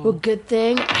 No! Well, good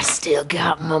thing I still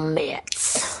got my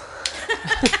mitts.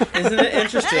 Isn't it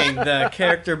interesting? The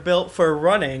character built for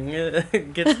running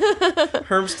gets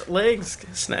Herm's legs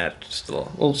snatched. Just a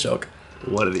little joke.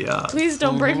 What are the odds? Please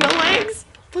don't break my legs.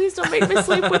 Please don't make me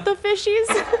sleep with the fishies.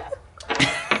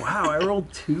 Wow, I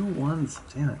rolled 2 1s.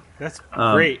 Damn it. That's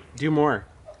great. Do more.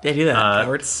 Yeah, do that,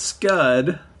 coward.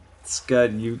 Scud,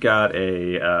 you got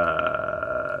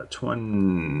a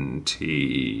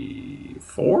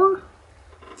 24?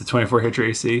 Did 24 hit your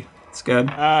AC,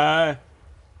 Scud?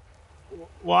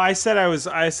 Well, I said I was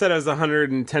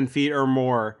 110 feet or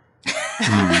more.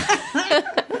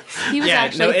 He was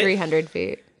actually 300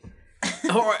 feet.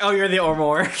 Oh, you're the or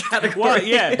more category. Well,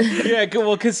 yeah.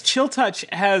 Well, because Chill Touch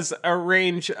has a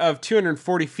range of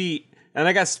 240 feet, and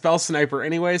I got Spell Sniper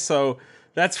anyway, so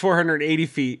that's 480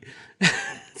 feet.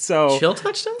 So Chill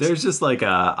Touch does? There's just like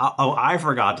I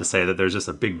forgot to say that there's just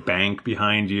a big bank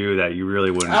behind you that you really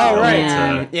wouldn't. Oh,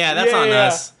 right. Yeah, that's on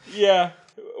us. Yeah.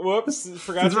 Whoops,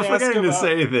 forgot Because we're forgetting to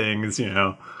say things, you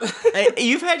know.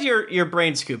 You've had your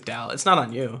brain scooped out. It's not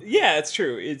on you. Yeah, it's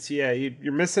true.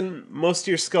 You're missing most of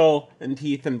your skull and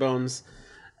teeth and bones.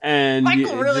 And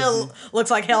Michael really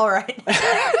looks like hell right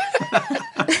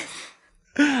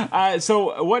now.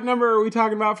 So what number are we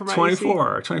talking about for my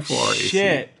 24. AC? 24 AC.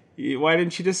 Shit. Why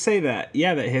didn't you just say that?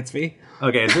 Yeah, that hits me.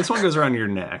 Okay, this one goes around your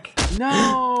neck. No.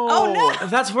 Oh, no.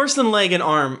 That's worse than leg and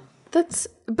arm. But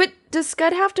does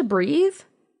Scud have to breathe?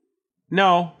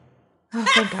 No. Oh,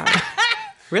 thank God.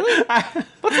 Really?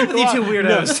 What's up with you two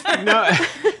weirdos? No,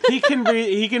 he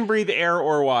can breathe air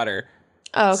or water.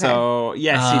 Oh, okay. So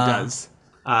yes, he does.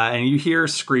 And you hear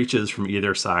screeches from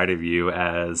either side of you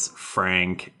as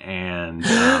Frank and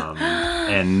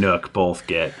Nook both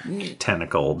get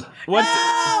tentacled. What?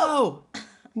 Oh!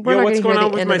 What's going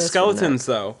on with my skeletons,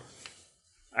 though?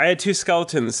 I had 2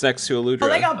 skeletons next to Eludra. Oh,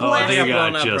 they got blasted. They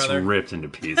got just ripped into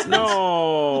pieces.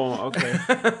 No, okay.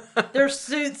 Their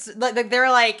suits, like they're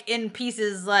like in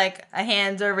pieces. Like a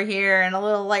hand's over here, and a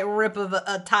little like rip of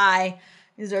a tie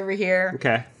is over here.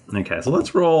 Okay. So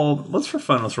let's roll. Let's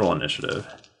roll initiative.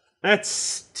 That's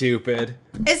stupid.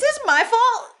 Is this my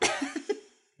fault?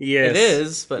 Yes. It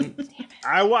is, but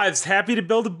I was happy to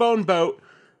build a bone boat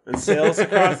and sail us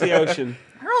across the ocean.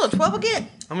 I rolled a 12 again.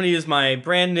 I'm gonna use my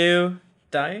brand new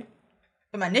die.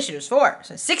 But my initiative's 4,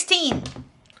 so 16.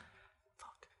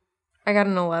 I got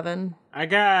an 11. I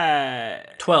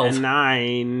got 12. A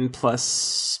 9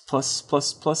 plus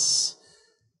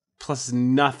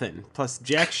nothing. Plus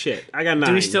jack shit. I got 9.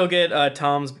 Do we still get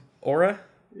Tom's aura?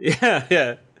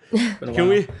 Yeah. Can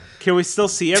we still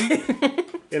see him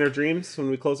in our dreams when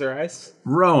we close our eyes?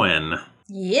 Rowan.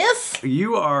 Yes?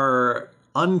 You are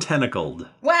untentacled.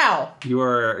 Wow. You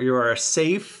are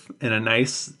safe in a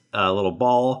nice little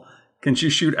ball. Can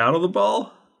you shoot out of the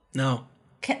ball? No.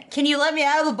 Can you let me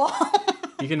out of the ball?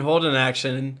 You can hold an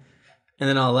action, and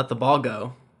then I'll let the ball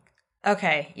go.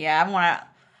 Okay, yeah, I want to...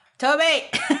 Toby!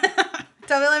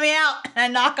 Toby, let me out! And I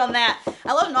knock on that.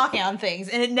 I love knocking on things,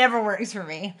 and it never works for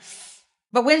me.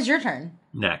 But when's your turn?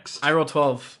 Next. I roll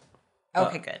 12.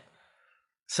 Okay, good.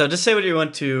 So just say what you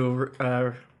want to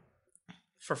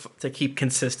to keep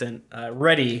consistent.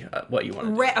 Ready, what you want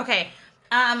to do. Okay.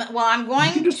 Well, I'm going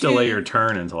You can just to delay your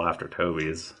turn until after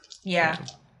Toby's. Yeah.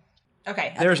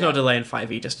 Okay. There's no delay in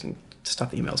 5e, just to stop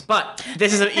the emails. But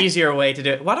this is an easier way to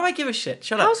do it. Why do I give a shit?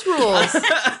 Shut up. House rules.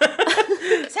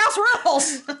 It's house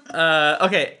rules.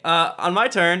 Okay. On my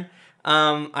turn,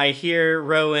 I hear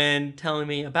Rowan telling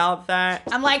me about that.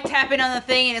 I'm like tapping on the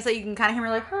thing, and it's like you can kind of hear me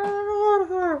like.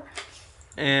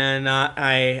 And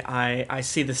I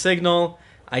see the signal.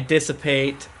 I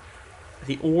dissipate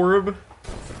the orb,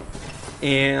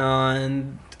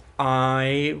 and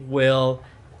I will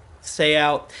say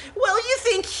out, well, you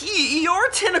think your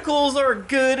tentacles are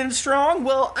good and strong?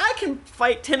 Well, I can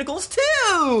fight tentacles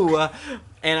too!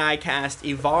 And I cast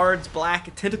Evard's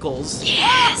Black Tentacles.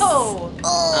 Yes! Oh,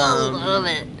 love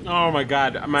it. Oh my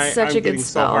god, I'm Such a good getting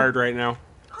so spell. hard right now.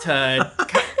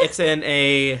 It's in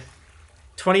a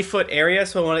 20-foot area,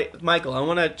 so Michael, I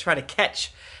want to try to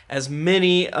catch as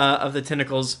many of the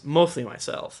tentacles, mostly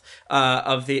myself,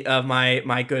 of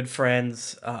my good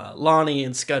friends Lonnie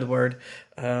and Scudward,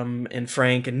 and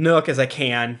Frank and Nook as I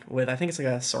can. With I think it's like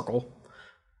a circle.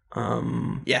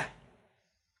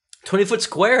 20-foot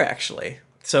square actually.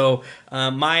 So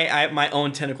my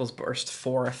own tentacles burst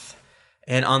forth,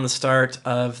 and on the start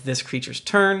of this creature's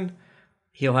turn,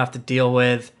 he'll have to deal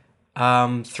with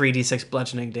 3d6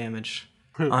 bludgeoning damage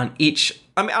on each.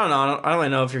 I mean, I don't know. I don't really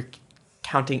know if you're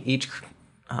counting each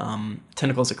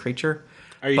tentacle as a creature.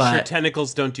 Are you sure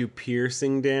tentacles don't do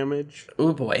piercing damage?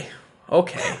 Oh boy.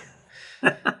 Okay.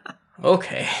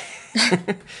 Okay.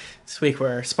 This week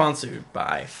we're sponsored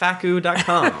by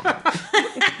Faku.com.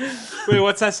 Wait,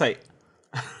 what's that site?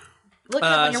 Look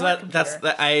up on your work that's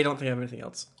that. I don't think I have anything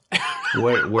else.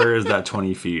 Where is that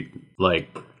 20 feet, like,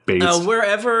 based?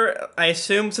 Wherever, I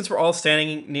assume, since we're all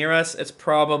standing near us, it's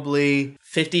probably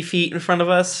 50 feet in front of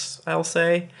us, I'll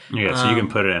say. Yeah, so you can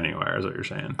put it anywhere, is what you're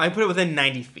saying. I put it within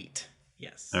 90 feet.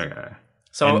 Yes. Okay.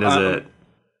 So and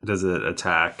does it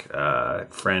attack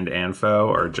friend and foe,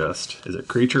 or just, is it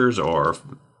creatures or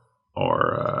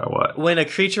what? When a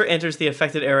creature enters the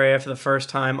affected area for the first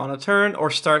time on a turn or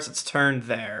starts its turn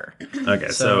there. Okay,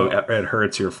 so it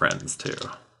hurts your friends too.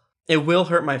 It will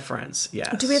hurt my friends,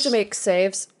 yes. Do we have to make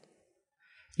saves?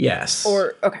 Yes.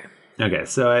 Or, okay. Okay,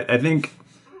 so I think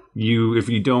if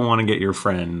you don't want to get your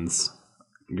friends,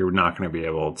 you're not going to be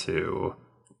able to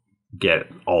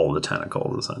get all the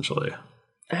tentacles, essentially.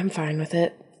 I'm fine with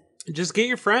it. Just get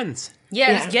your friends.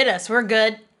 Yeah, just get us. We're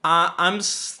good. I'm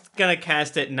going to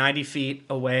cast it 90 feet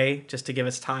away just to give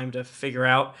us time to figure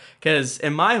out. Because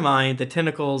in my mind, the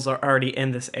tentacles are already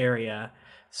in this area.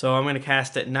 So I'm going to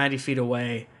cast it 90 feet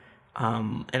away.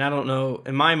 And I don't know,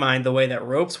 in my mind, the way that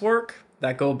ropes work,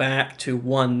 that go back to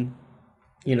one,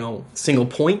 single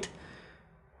point,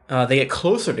 they get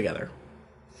closer together.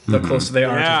 The closer they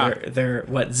are to their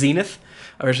zenith,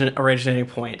 originating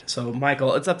point. So,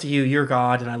 Michael, it's up to you. You're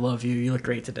God, and I love you. You look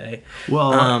great today.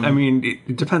 Well, I mean,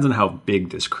 it depends on how big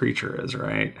this creature is,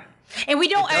 right? And we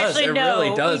don't actually know.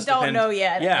 Really does we don't know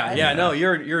yet. Yeah. No,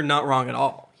 you're not wrong at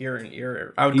all.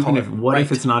 You're. I would Even call if it. What right.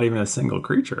 if it's not even a single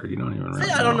creature? You don't even. Really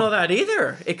I don't know that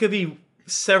either. It could be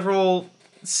several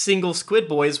single squid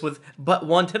boys with but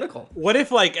one tentacle. What if,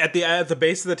 like, at the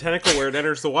base of the tentacle where it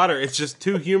enters the water, it's just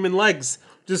two human legs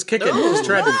just kicking, just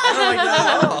treading?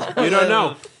 You don't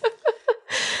know.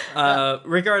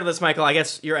 Regardless, Michael, I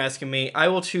guess you're asking me. I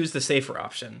will choose the safer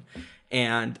option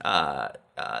and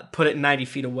put it 90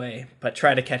 feet away, but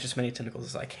try to catch as many tentacles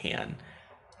as I can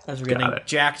as we're getting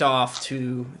jacked off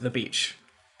to the beach.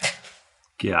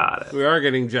 Got it. We are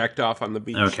getting jacked off on the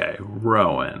beach. Okay,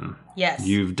 Rowan. Yes.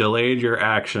 You've delayed your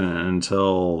action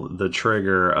until the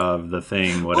trigger of the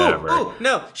thing, whatever. Oh,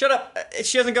 no, shut up.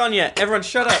 She hasn't gone yet. Everyone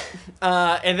shut up.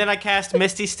 And then I cast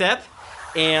Misty Step,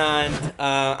 and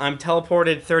I'm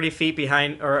teleported 30 feet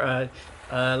behind, or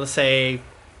let's say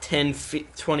 10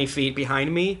 feet, 20 feet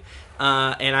behind me,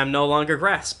 and I'm no longer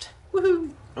grasped.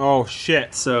 Woohoo. Oh,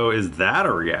 shit. So is that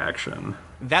a reaction?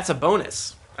 That's a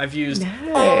bonus. I've used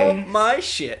all my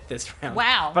shit this round.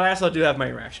 Wow. But I also do have my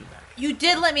reaction back. You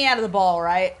did let me out of the ball,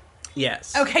 right?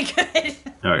 Yes. Okay, good.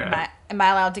 Okay. Am I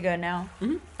allowed to go now?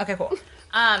 Mm-hmm. Okay, cool.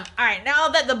 All right, now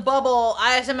that the bubble,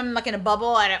 I assume I'm like in a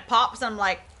bubble and it pops, and I'm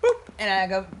like, boop, and I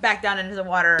go back down into the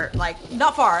water, like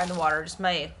not far in the water, just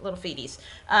my little feeties.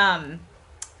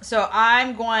 So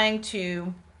I'm going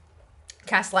to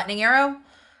cast Lightning Arrow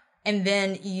and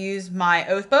then use my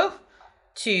Oath Bow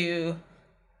to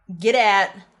get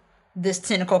at this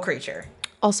tentacle creature.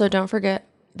 Also, don't forget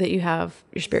that you have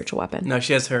your spiritual weapon. No,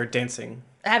 she has her dancing.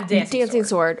 I have dancing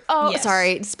sword. Oh, Yes.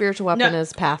 sorry. Spiritual weapon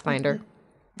is Pathfinder.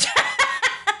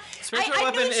 Spiritual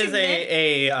weapon is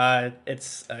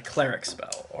it's a cleric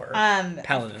spell, or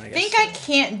paladin, I guess. I think I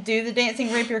can't do the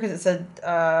dancing rapier because it's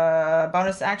a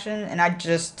bonus action, and I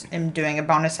just am doing a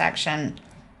bonus action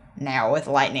now with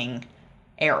lightning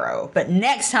arrow. But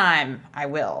next time I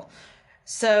will.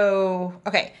 So,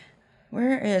 okay.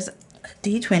 Where is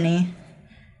D20?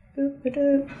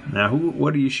 Now,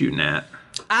 what are you shooting at?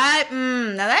 Now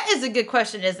that is a good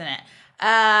question, isn't it?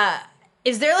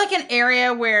 Is there like an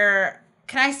area where,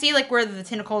 can I see like where the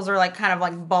tentacles are like kind of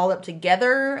like balled up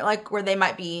together, like where they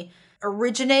might be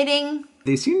originating?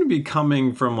 They seem to be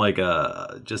coming from like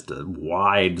just a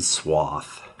wide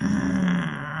swath.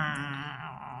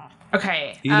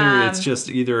 Okay.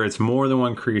 Either it's more than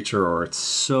one creature or it's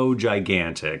so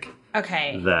gigantic.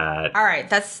 Okay. That. All right.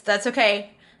 That's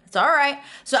okay. It's all right.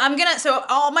 So so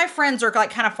all my friends are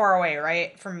like kind of far away,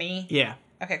 right? From me? Yeah.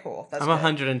 Okay, cool. I'm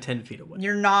 110 feet away.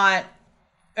 You're not.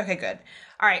 Okay, good.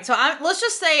 All right. So let's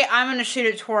just say I'm going to shoot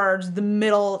it towards the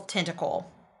middle tentacle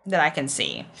that I can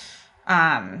see.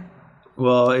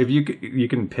 Well, if you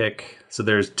can pick. So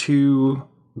there's 2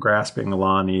 grasping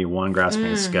Lonnie, 1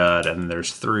 grasping Scud, and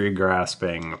there's 3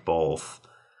 grasping both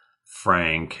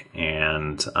Frank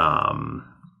and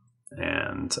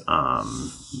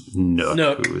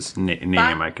Nook, whose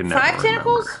name I can never remember. 5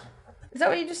 tentacles? Is that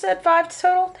what you just said? 5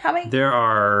 total? How many? There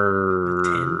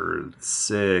are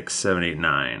 6, 7, 8,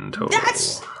 9 total.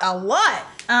 That's a lot.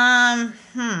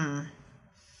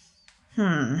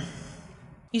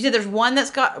 You said there's 1 that's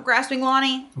got grasping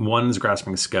Lonnie? 1's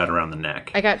grasping Scud around the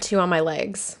neck. I got 2 on my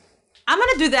legs. I'm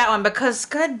going to do that one because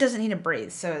Scud doesn't need to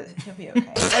breathe, so he'll be okay.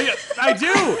 I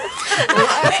do! I thought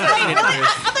you said he didn't need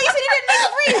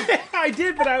to breathe. I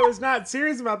did, but I was not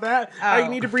serious about that. I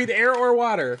need to breathe air or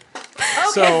water.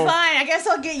 Okay, fine. I guess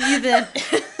I'll get you then.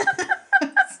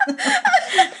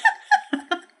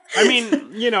 I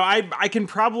mean, I can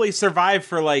probably survive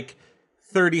for like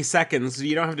 30 seconds. So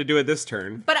you don't have to do it this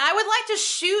turn. But I would like to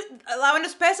I want to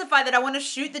specify that I want to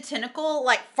shoot the tentacle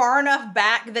like far enough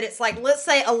back that it's like, let's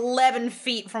say 11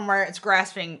 feet from where it's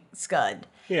grasping Scud.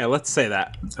 Yeah, let's say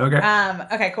that. Okay.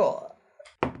 Okay, cool.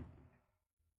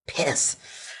 Piss.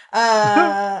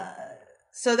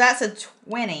 So that's a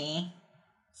 20.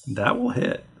 That will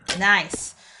hit.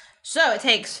 Nice. So it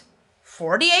takes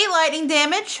 48 lightning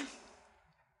damage.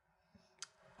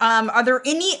 Are there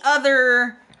any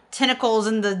other tentacles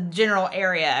in the general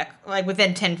area, like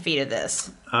within 10 feet of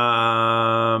this?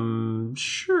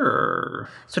 Sure.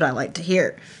 That's what I like to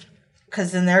hear.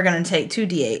 Because then they're going to take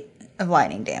 2d8 of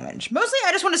lightning damage. Mostly,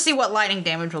 I just want to see what lightning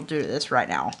damage will do to this right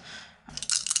now.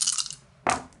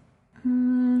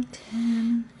 10,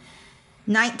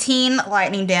 19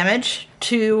 lightning damage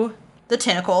to the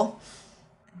tentacle.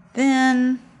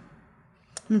 Then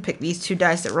I'm going to pick these 2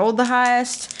 dice that rolled the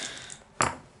highest.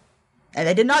 And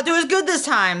they did not do as good this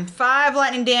time. 5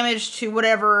 lightning damage to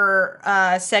whatever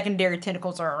secondary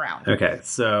tentacles are around. Okay,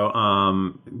 so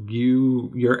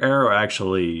your arrow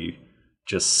actually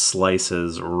just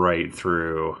slices right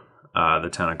through the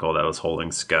tentacle that was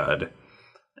holding Scud.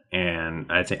 And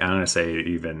I think I'm going to say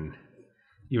even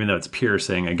though it's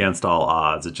piercing against all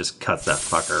odds, it just cuts that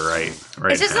fucker right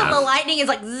It's just that the lightning is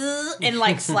like zzz, and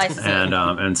like slices it.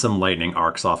 And some lightning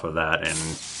arcs off of that and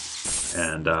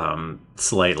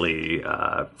slightly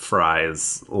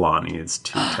fries Lonnie's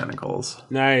 2 tentacles.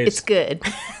 Nice. It's good.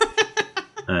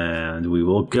 And we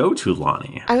will go to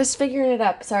Lonnie. I was figuring it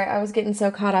up. Sorry, I was getting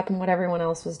so caught up in what everyone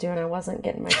else was doing. I wasn't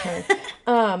getting my turn.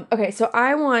 Okay, so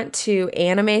I want to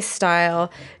anime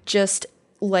style just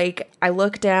like I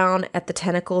look down at the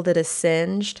tentacle that is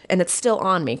singed, and it's still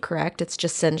on me, correct? It's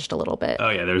just singed a little bit.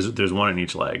 Oh yeah, there's 1 in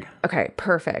each leg. Okay,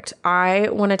 perfect. I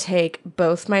want to take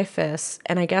both my fists,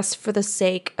 and I guess for the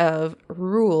sake of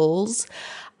rules,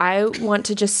 I want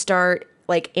to just start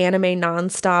like anime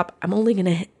nonstop. I'm only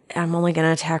gonna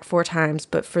attack 4 times,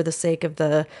 but for the sake of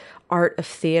the art of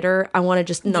theater, I want to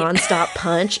just nonstop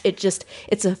punch.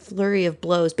 It's a flurry of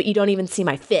blows, but you don't even see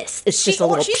my fist. It's just a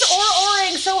little. She's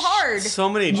or-oring so hard. So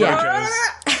many JoJo's.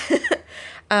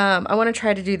 I want to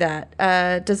try to do that.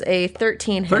 Does a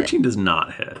 13 hit? 13 does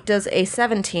not hit. Does a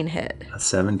 17 hit? A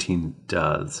 17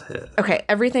 does hit. Okay,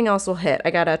 everything else will hit.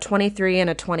 I got a 23 and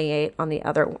a 28 on the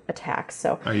other attacks.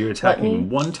 So are you attacking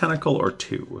 1 tentacle or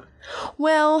 2?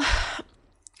 Well,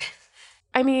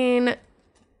 I mean,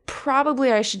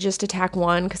 probably I should just attack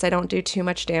 1 because I don't do too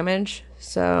much damage.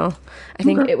 So I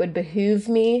think it would behoove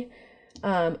me,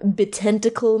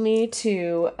 betentacle me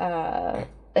to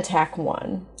attack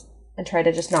 1 and try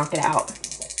to just knock it out.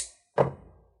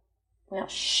 Well,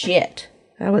 shit.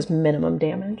 That was minimum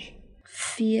damage.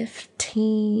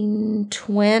 15,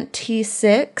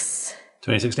 26.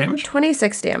 26 damage?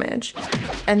 26 damage.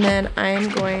 And then I'm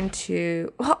going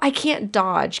to... Well, I can't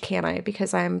dodge, can I?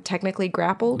 Because I'm technically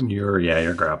grappled.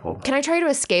 You're grappled. Can I try to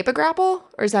escape a grapple?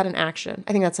 Or is that an action?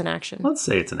 I think that's an action. Let's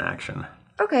say it's an action.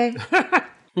 Okay.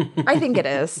 I think it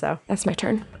is, so that's my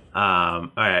turn.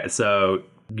 All right, so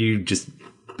you just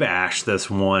bash this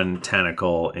one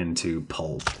tentacle into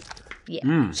pulp.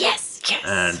 Yeah. Yes!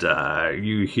 And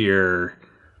you hear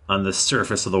on the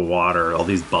surface of the water all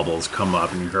these bubbles come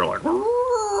up, and you hear like...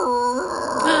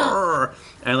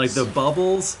 and like the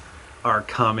bubbles are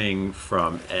coming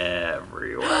from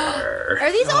everywhere.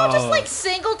 Are these all just like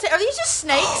are these just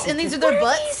snakes and these are their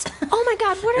butts? Oh my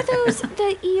god, what are those,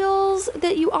 the eels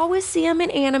that you always see them in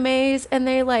animes, and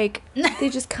they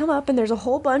just come up and there's a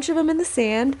whole bunch of them in the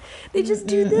sand. They just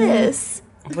do this.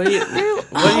 What do you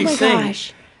think?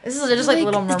 Gosh. This is just like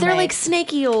Little Mermaid. They're like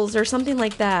snake eels or something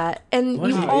like that. And What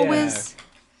you is- always...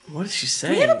 What did she Do say?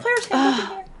 we have a player's handbook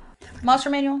in here? Monster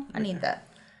manual? I need that.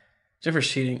 Jennifer's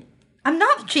cheating. I'm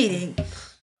not cheating.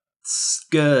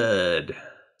 Good.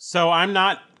 So I'm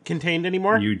not contained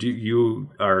anymore? You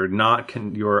are not.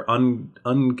 You're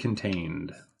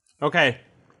uncontained. Okay.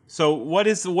 So what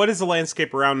is the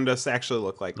landscape around us actually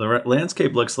look like? The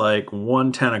landscape looks like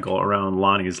one tentacle around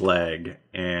Lonnie's leg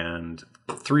and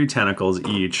 3 tentacles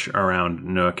each around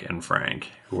Nook and Frank,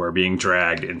 who are being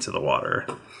dragged into the water.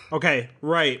 Okay,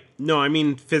 right. No, I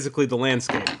mean physically the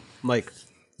landscape. Like,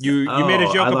 you made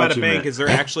a joke about a bank. Is there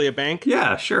actually a bank?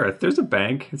 Yeah, sure. There's a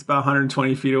bank. It's about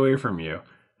 120 feet away from you.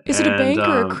 Is it a bank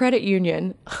or a credit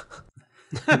union?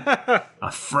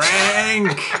 A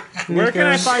Frank! Where can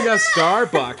I find a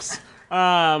Starbucks?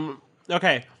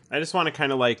 Okay. I just want to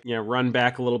kind of like, run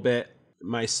back a little bit.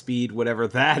 My speed, whatever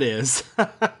that is.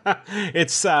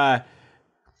 It's,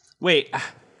 wait.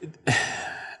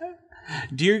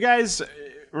 Do you guys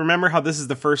remember how this is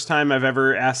the first time I've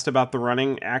ever asked about the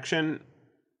running action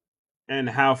and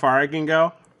how far I can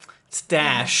go? It's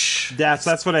dash.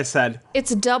 That's what I said.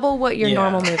 It's double what your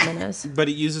normal movement is. But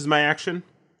it uses my action?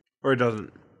 Or it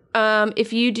doesn't?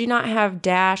 If you do not have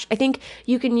dash, I think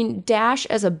you can dash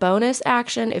as a bonus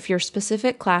action if you're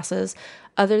specific classes.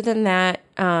 Other than that,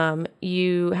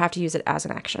 you have to use it as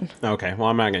an action. Okay, well,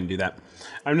 I'm not going to do that.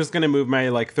 I'm just going to move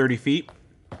my, 30 feet.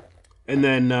 And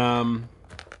then I'm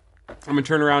going to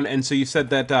turn around. And so you said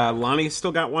that Lonnie's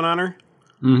still got one on her?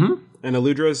 Mm-hmm. And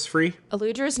Eludra's free?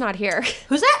 Eludra's not here.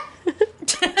 Who's that?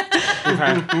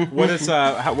 Okay. What is,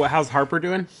 how's Harper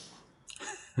doing?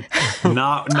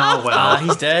 Not well.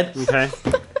 He's dead. Okay.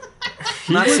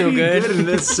 Not so good. In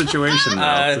this situation,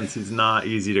 though, since he's not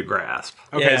easy to grasp.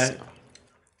 Okay.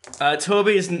 Yeah.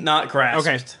 Toby is not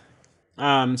grasped.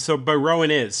 Okay. So, but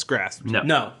Rowan is grasped.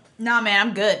 No. Nah, man,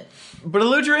 I'm good. But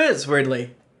Eludra is,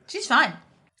 weirdly. She's fine.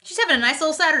 She's having a nice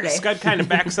little Saturday. Scud kind of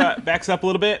backs up a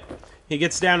little bit. He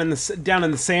gets down in the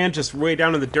sand, just way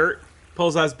down in the dirt,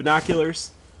 pulls out his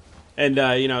binoculars, and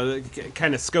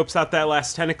kind of scopes out that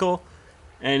last tentacle.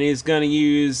 And he's going to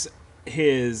use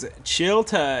his chill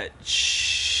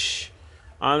touch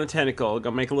on the tentacle.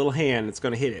 Going to make a little hand. It's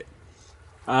going to hit it.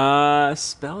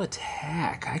 Spell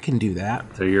attack. I can do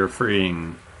that. So you're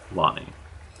freeing Lonnie.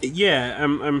 Yeah,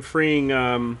 I'm freeing...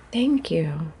 Thank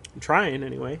you. I'm trying,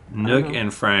 anyway. Nook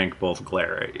and Frank both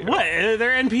glare at you. What?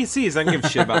 They're NPCs. I don't give a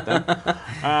shit about them.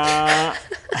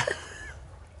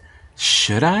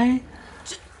 Should I?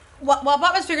 While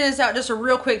Bob was figuring this out, just a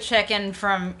real quick check-in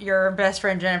from your best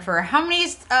friend Jennifer. How many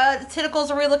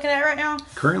tentacles are we looking at right now?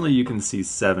 Currently, you can see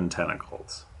 7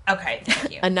 tentacles. Okay,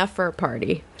 thank you. Enough for a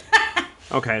party.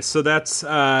 Okay, so that's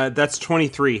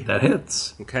 23. That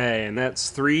hits. Okay, and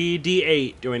that's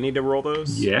 3d8. Do I need to roll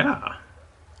those? Yeah.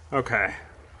 Okay.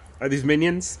 Are these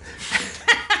minions?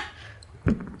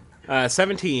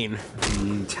 17.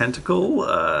 The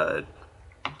tentacle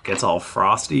gets all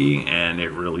frosty and it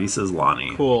releases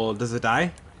Lonnie. Cool. Does it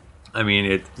die? I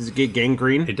mean, does it get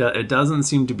gangrene? It doesn't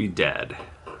seem to be dead.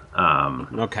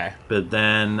 Okay. But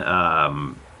then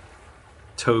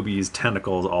Toby's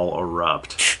tentacles all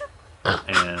erupt.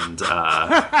 And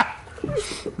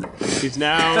he's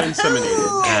now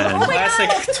inseminated. And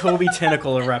Classic Toby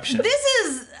tentacle eruption. This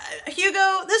is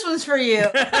Hugo. This one's for you.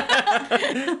 Hugo's not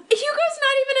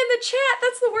even in the chat.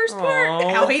 That's the worst part.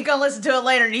 Oh, he's gonna listen to it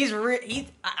later, and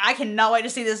I cannot wait to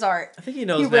see this art. I think he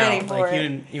knows You now. ready for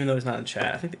it? Even though he's not in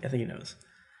chat, I think he knows.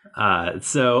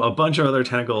 So a bunch of other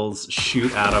tentacles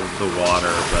shoot out of the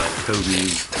water, but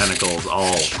Toby's tentacles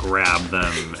all grab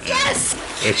them. And Yes!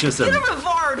 It's just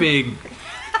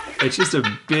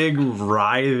a big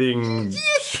writhing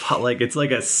it's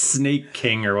like a snake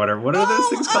king or whatever. What are those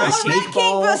things called? A Snake rat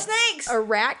ball? king, but snakes. A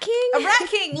rat king? A rat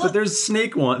king. Look, But there's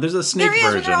snake one. There's a snake there is,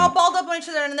 version. when they're all balled up on each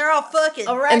other and they're all fucking.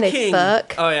 A rat And they king.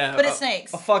 fuck? Oh yeah, But it's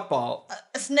snakes. A fuck ball.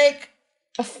 A snake.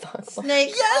 A fuck.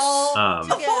 Snakes. Yes! all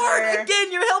together. Ford,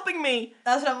 again, you're helping me.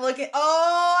 That's what I'm looking.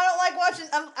 Oh, I don't like watching.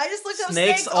 I just looked up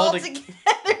snakes all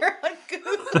together on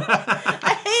Google.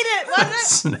 I hate it. Why did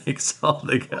Snakes all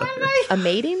together. A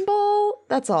mating ball?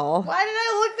 That's all. Why did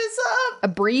I look this up? A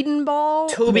breeding ball?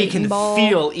 Toby Mating can ball?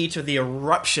 feel each of the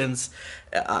eruptions.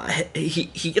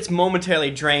 He gets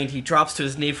momentarily drained. He drops to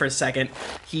his knee for a second.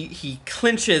 He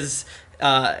clenches.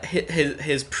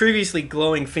 His previously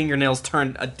glowing fingernails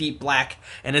turn a deep black,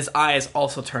 and his eyes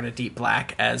also turn a deep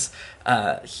black as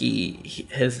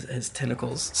his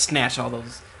tentacles snatch all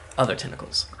those other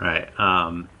tentacles. Right.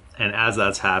 And as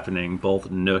that's happening, both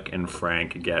Nook and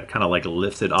Frank get kind of like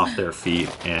lifted off their feet,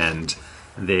 and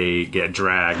they get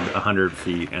dragged 100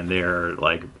 feet, and they're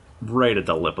like right at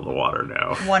the lip of the water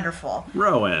now. Wonderful.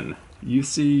 Rowan, you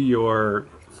see your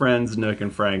friends Nook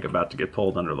and Frank about to get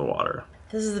pulled under the water.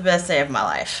 This is the best day of my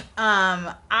life.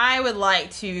 I would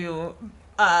like to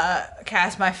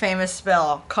cast my famous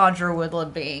spell, Conjure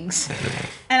Woodland Beings.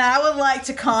 And I would like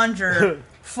to conjure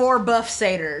 4 buff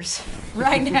satyrs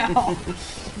right now.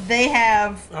 They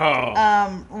have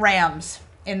rams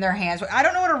in their hands. I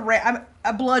don't know what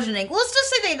a bludgeoning. Let's just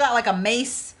say they got like a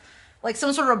mace, like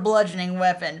some sort of bludgeoning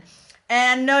weapon.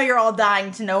 And I know you're all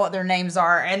dying to know what their names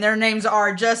are. And their names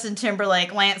are Justin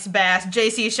Timberlake, Lance Bass,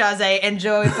 JC Chazé, and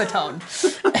Joey Fatone.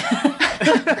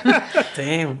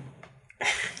 Damn.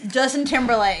 Justin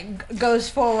Timberlake goes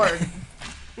forward.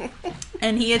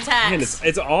 And he attacks. Man,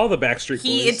 it's all the Backstreet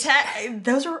Boys.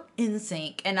 Those are in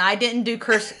sync. And I didn't do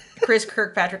Chris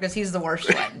Kirkpatrick because he's the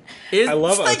worst one. I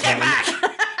love Take it back.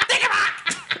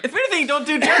 If anything, don't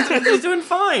do Justin. He's doing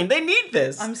fine. They need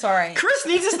this. I'm sorry. Chris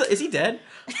needs this. Is he dead?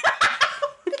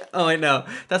 Oh, I know.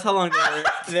 That's how long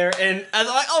they're in. I was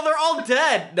like, oh, they're all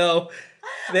dead. No,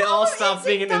 they all stopped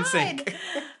being in NSYNC.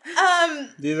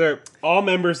 These are all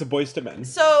members of Boyz II Men.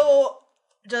 So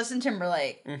Justin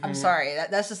Timberlake. I'm sorry.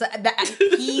 That's just those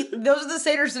are the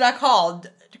satyrs that I called.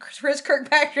 Chris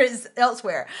Kirkpatrick is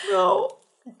elsewhere. No.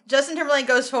 Justin Timberlake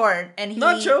goes forward and he.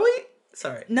 Not Joey.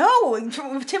 Sorry. No,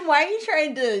 Tim. Why are you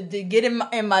trying to get him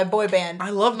in my boy band? I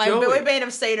love my Joey. boy band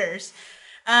of satyrs.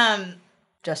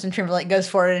 Justin Timberlake goes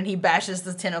forward and he bashes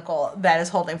the tentacle that is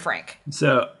holding Frank.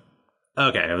 So,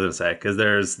 okay, I was gonna say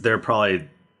because they're probably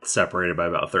separated by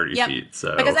about 30 feet.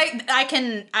 So because I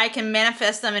can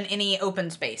manifest them in any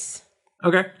open space.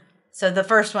 Okay. So the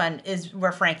first one is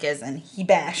where Frank is, and he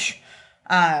bash.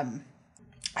 I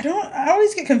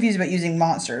always get confused about using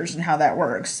monsters and how that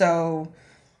works. So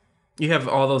You have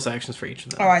all those actions for each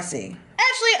of them. oh, I see.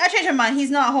 Actually, I changed my mind. He's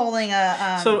not holding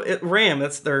a. Ram.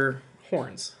 That's their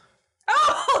horns.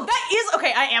 Oh, that is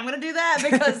okay. I am gonna do that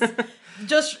because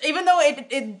just even though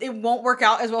it won't work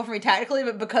out as well for me tactically,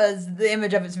 but because the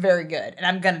image of it's very good, and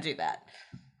I'm gonna do that.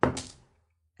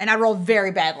 And I rolled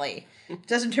very badly.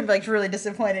 Justin Timberlake's really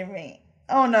disappointed me.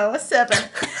 Oh no, a 7.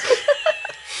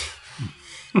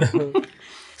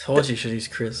 Told you should use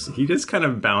Chris. He just kind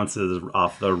of bounces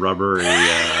off the rubbery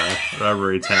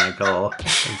tentacle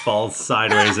and falls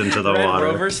sideways into the Red water.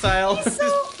 Rover style.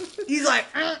 He's like,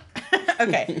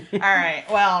 okay, all right.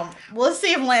 Well, let's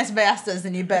see if Lance Bass does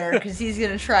any better because he's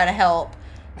gonna try to help.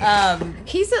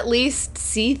 He's at least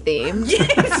sea themed. Yeah,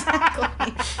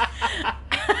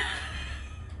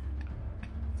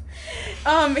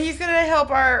 exactly. He's gonna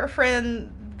help our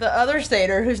friend, the other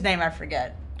satyr, whose name I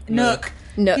forget. Nook.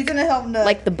 He's gonna help Nook.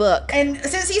 Like the book. And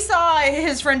since he saw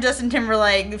his friend Justin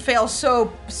Timberlake fail so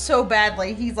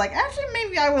badly, he's like, actually,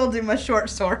 maybe I will do my short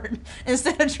sword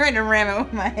instead of trying to ram it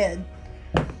with my head.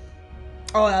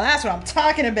 Oh, now that's what I'm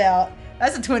talking about.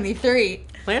 That's a 23.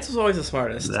 Lance was always the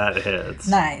smartest. That hits.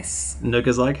 Nice. Nook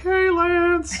is like, hey,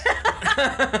 Lance.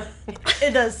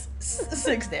 It does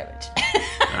 6 damage.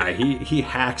 Alright, he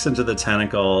hacks into the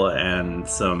tentacle and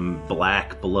some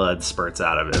black blood spurts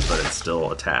out of it, but it's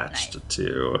still attached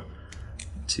to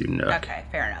Nook. Okay,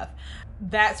 fair enough.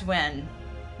 That's when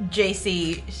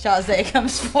JC Chazé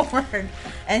comes forward,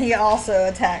 and he also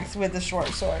attacks with the short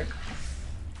sword.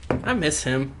 I miss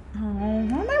him. Oh,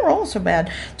 why am I rolling so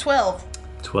bad? 12.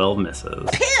 12 misses.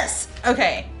 Piss!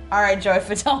 Okay. Alright, Joey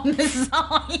Fatone, this is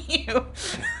all you.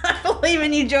 I believe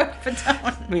in you, Joey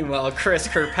Fatone. Meanwhile, Chris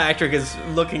Kirkpatrick is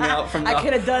looking out from I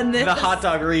could have done this. the hot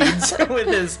dog reeds with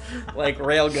his,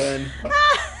 rail gun.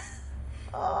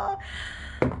 God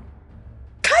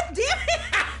damn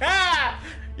it!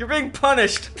 You're being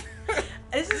punished.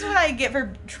 This is what I get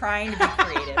for trying to be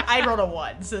creative. I rolled a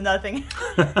 1, so nothing.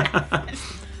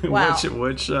 Wow.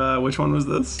 Which one was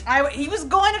this? He was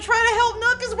going to try to help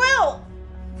Nook as well.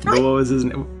 What was his?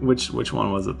 Which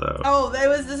one was it though? Oh,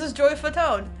 this is Joey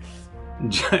Fatone.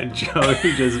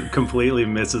 Joey just completely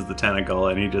misses the tentacle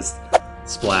and he just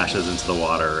splashes into the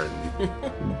water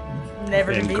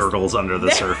and gurgles under the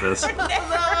surface.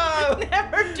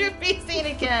 Never to be seen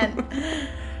again.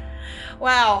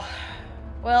 Wow.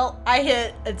 Well, I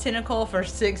hit a tentacle for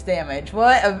 6 damage.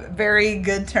 What a very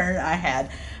good turn I had.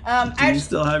 Do you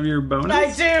still have your bonus?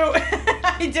 I do.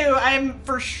 I do. I'm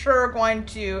for sure going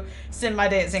to send my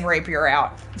dancing rapier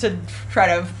out to try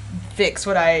to fix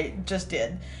what I just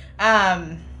did.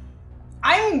 I'm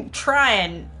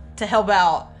trying to help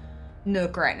out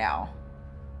Nook right now.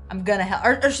 I'm gonna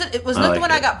help. It was Nook the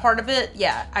one I got part of it?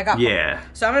 Yeah, I got part of it.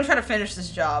 So I'm gonna try to finish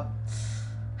this job.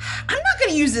 I'm not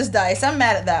gonna use this dice. I'm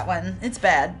mad at that one. It's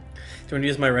bad. Do you want to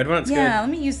use my red one? It's good. Let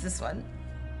me use this one.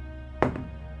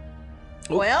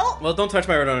 Well, don't touch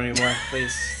my red one anymore.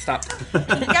 Please stop.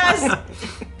 Guys,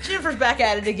 Jennifer's back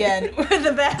at it again with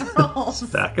the bad rolls.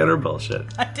 Back at her bullshit.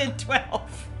 I did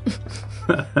 12.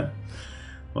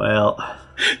 Well,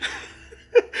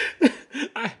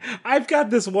 I've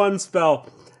got this one spell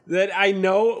that I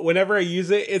know whenever I use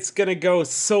it, it's gonna go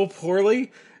so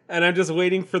poorly, and I'm just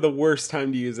waiting for the worst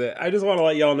time to use it. I just want to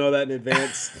let y'all know that in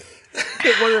advance.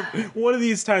 one of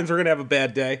these times we're gonna have a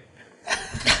bad day.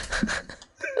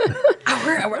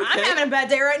 I'm having a bad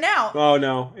day right now. Oh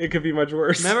no, it could be much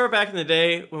worse. Remember back in the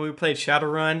day when we played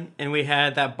Shadowrun and we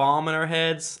had that bomb in our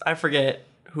heads? I forget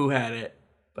who had it,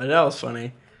 but that was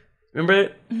funny. Remember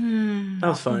it? That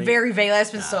was funny. Very vaguely.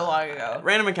 It's been so long ago.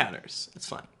 Random encounters. It's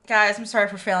fun. Guys, I'm sorry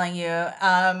for failing you.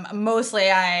 Mostly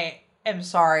I am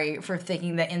sorry for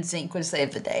thinking that NSYNC would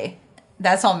save the day.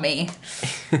 That's on me.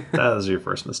 That was your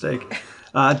first mistake.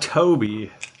 Toby,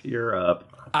 you're up.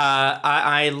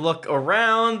 I look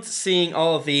around, seeing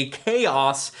all of the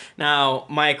chaos. Now,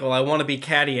 Michael, I want to be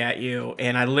catty at you,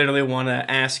 and I literally want to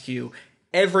ask you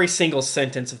every single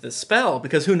sentence of this spell,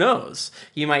 because who knows?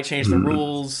 You might change the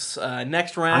rules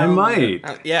next round. I might.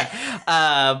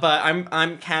 But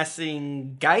I'm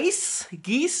casting Geese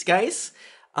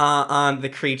on the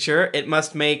creature. It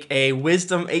must make a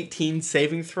Wisdom 18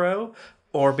 saving throw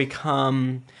or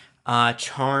become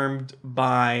charmed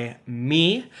by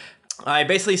me. I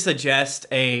basically suggest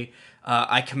I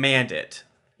command it,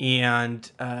 and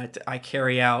it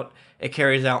carries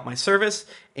out my service,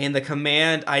 and the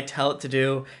command I tell it to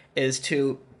do is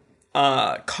to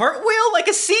cartwheel like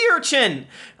a sea urchin.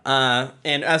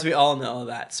 And as we all know,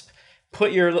 that's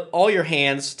put all your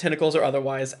hands, tentacles or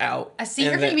otherwise, out. A sea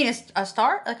urchin? You mean a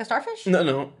star? Like a starfish?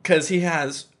 No, because he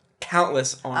has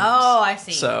countless arms. Oh, I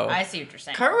see. So, I see what you're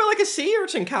saying. Cartwheel like a sea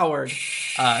urchin, coward.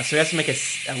 So he has to make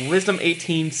a Wisdom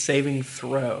 18 saving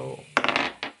throw.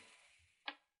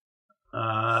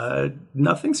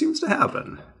 Nothing seems to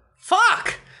happen.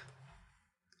 Fuck!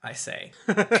 I say.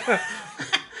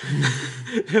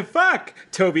 Fuck!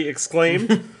 Toby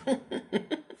exclaimed.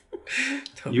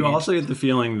 You also get the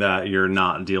feeling that you're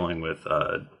not dealing with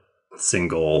a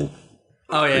single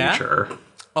creature.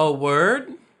 Oh,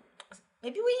 word?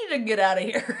 Maybe we need to get out of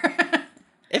here.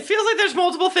 It feels like there's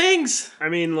multiple things. I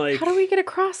mean, like... How do we get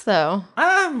across, though?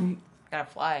 Gotta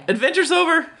fly. Adventure's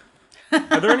over.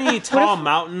 Are there any tall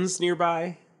mountains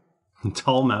nearby?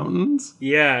 Tall mountains?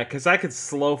 Yeah, because I could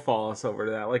slow fall us over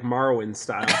to that, like Morrowind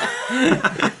style.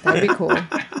 That'd be cool.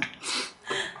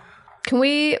 Can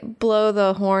we blow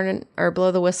the horn or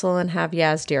blow the whistle and have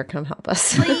Yazdir come help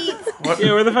us? Please.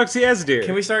 Yeah, where the fuck's Yazdir?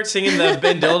 Can we start singing the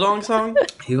Ben Dildong song?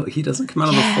 He doesn't come out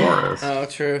of the forest. Oh,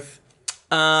 truth.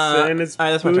 And his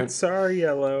that's my turn. boots are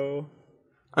yellow.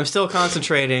 I'm still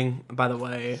concentrating, by the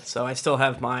way, so I still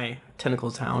have my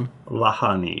tentacles down.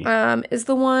 Lahani.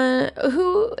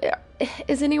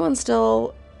 Is anyone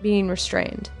still being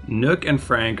restrained? Nook and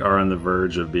Frank are on the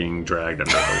verge of being dragged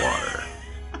under the water.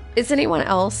 Is anyone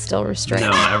else still restrained?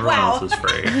 No, everyone else is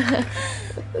free.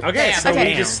 Okay, so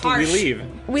we leave.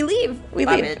 We leave.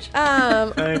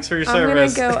 Thanks for your I'm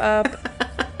service. gonna go up.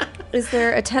 Is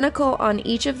there a tentacle on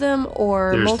each of them,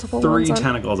 or There's multiple three ones?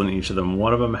 tentacles on each of them.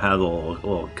 One of them has a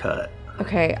little cut.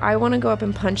 Okay, I want to go up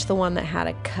and punch the one that had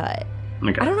a cut.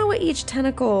 Okay. I don't know what each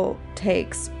tentacle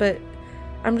takes, but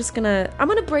I'm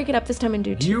gonna break it up this time and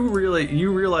do two.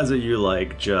 You realize that you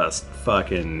just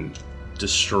fucking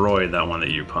destroyed that one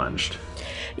that you punched.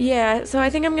 Yeah, so I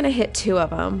think I'm gonna hit two of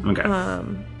them. Okay.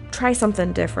 Try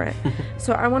something different.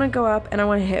 So I want to go up and I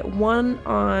want to hit one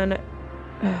on.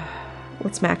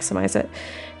 Let's maximize it.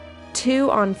 2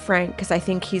 on Frank because I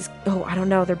think he's. Oh, I don't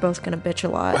know. They're both gonna bitch a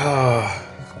lot.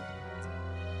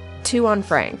 2 on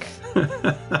Frank.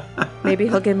 Maybe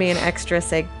he'll give me an extra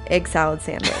egg salad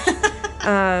sandwich.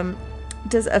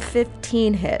 Does a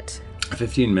 15 hit?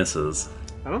 15 misses.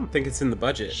 I don't think it's in the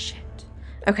budget. Shit.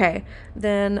 Okay,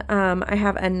 then I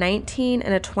have a 19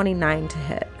 and a 29 to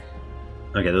hit.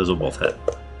 Okay, those will both hit.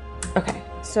 Okay,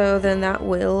 so then that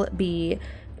will be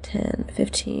 10,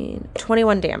 15,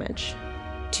 21 damage.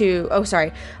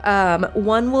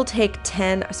 One will take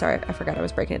 10. Sorry, I forgot I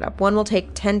was breaking it up. One will take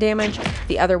 10 damage.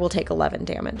 The other will take 11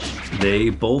 damage. They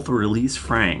both release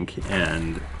Frank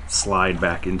and slide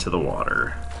back into the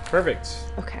water. Perfect.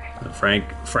 Okay.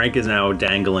 Frank is now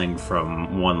dangling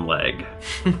from one leg.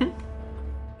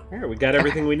 All right, we got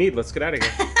everything we need. Let's get out of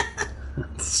here.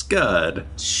 Scud.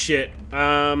 Shit.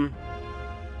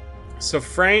 So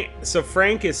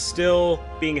Frank is still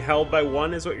being held by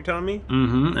 1, is what you're telling me?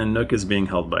 Mm-hmm. And Nook is being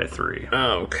held by 3.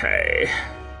 Okay.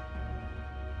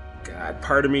 God,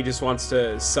 part of me just wants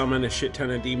to summon a shit ton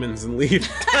of demons and leave,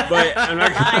 but I'm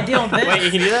not gonna. Wait,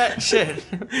 you can do that? Shit.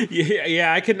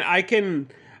 Yeah, I can.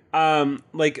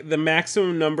 Like the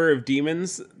maximum number of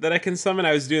demons that I can summon.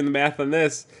 I was doing the math on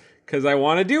this because I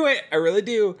want to do it. I really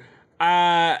do.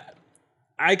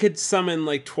 I could summon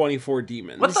like 24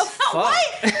 demons. What the fuck?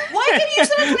 Why can you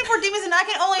summon 24 demons and I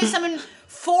can only summon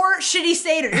 4 shitty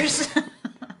satyrs?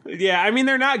 Yeah, I mean,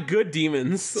 they're not good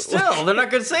demons. Still, they're not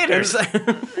good satyrs.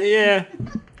 Yeah.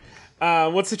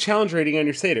 What's the challenge rating on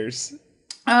your satyrs?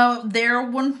 They're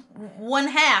one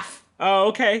half. Oh,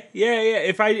 okay. Yeah.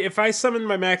 If I summon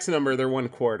my max number, they're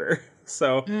 1/4.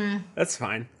 So that's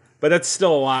fine. But that's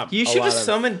still a lot. You should have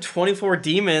summoned 24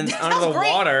 demons under the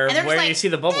water where you see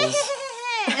the bubbles.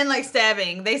 And like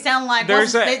stabbing. They sound like they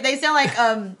sound like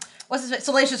what's his name?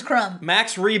 Salacious Crumb.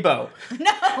 Max Rebo.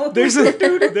 No. There's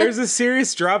a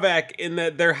serious drawback in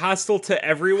that they're hostile to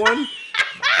everyone.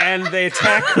 And they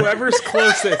attack whoever's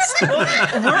closest. We're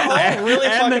all really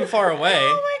fucking far away.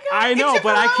 Oh my god! I know,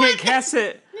 but I can't cast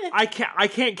it. I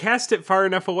can't cast it far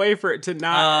enough away for it to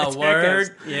not attack us.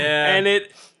 Yeah.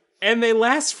 And they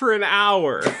last for an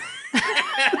hour.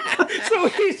 So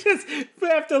we just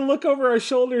have to look over our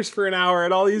shoulders for an hour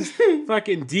at all these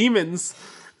fucking demons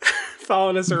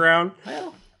following us around.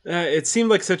 It seemed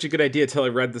like such a good idea till I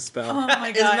read the spell. Oh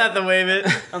my god! Isn't that the way of it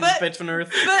on this bitch from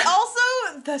Earth? But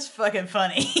also, that's fucking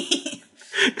funny.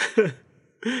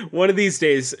 One of these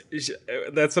days,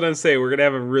 that's what I'm saying. We're gonna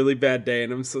have a really bad day,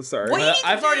 and I'm so sorry.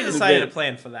 I've already decided a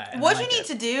plan for that. What you need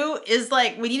to do is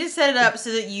we need to set it up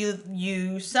so that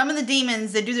you summon the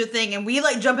demons, they do their thing, and we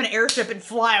jump in an airship and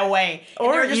fly away.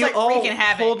 Or just you all wreaking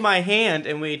havoc. hold my hand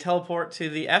and we teleport to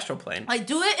the astral plane.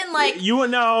 Do it in You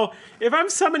know, if I'm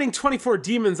summoning 24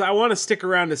 demons, I want to stick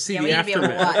around to see the aftermath. We need to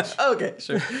be able to watch. Okay,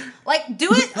 sure. Do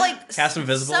it Cast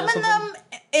invisible. Summon them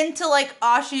into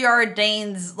Ashiara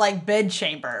Dane's bed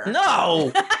chamber.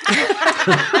 No,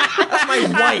 that's my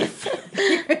wife.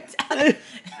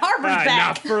 Harper's back.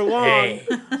 Not for long.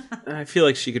 I feel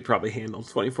like she could probably handle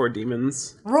 24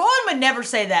 demons. Rowan would never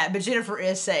say that, but Jennifer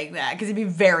is saying that because it'd be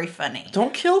very funny.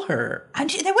 Don't kill her.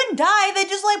 They wouldn't die. They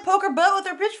just poke her butt with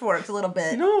their pitchforks a little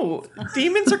bit. No,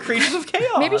 demons are creatures of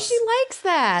chaos. Maybe she likes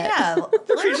that. Yeah,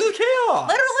 they're creatures of chaos.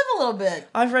 Let her live a little bit.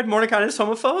 I've read Mordecai and his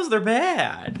Homophobes. They're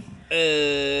bad.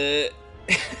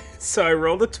 So I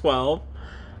rolled a 12.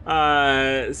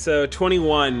 So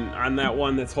 21 on that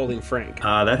one that's holding Frank.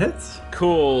 That hits.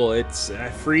 Cool. I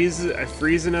freeze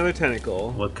another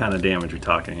tentacle. What kind of damage are we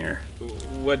talking here?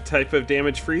 What type of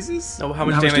damage freezes? Oh, how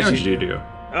much damage do you do?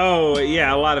 Oh,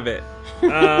 yeah, a lot of it.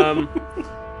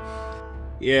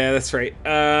 Yeah, that's right.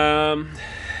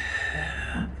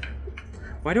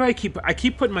 Why do I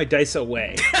keep putting my dice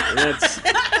away? That's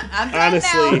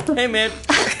honestly. Hey man.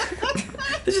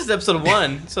 This is episode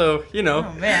 1, so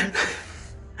Oh man.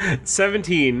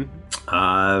 17.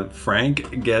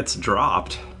 Frank gets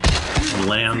dropped and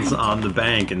lands on the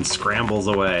bank and scrambles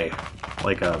away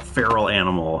like a feral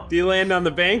animal. Do you land on the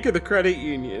bank or the credit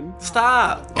union?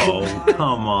 Stop. Oh,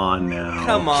 come on now.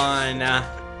 Come on.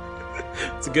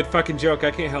 It's a good fucking joke.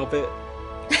 I can't help it.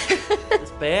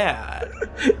 It's bad.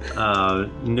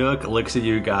 Nook looks at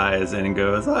you guys and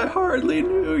goes, "I hardly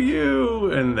knew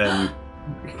you," and then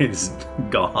he's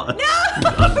gone. No!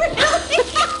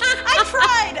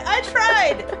 I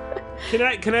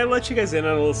tried. Can I let you guys in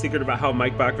on a little secret about how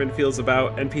Mike Bachman feels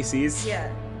about NPCs? Yeah.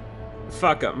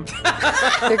 Fuck them.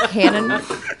 They're canon.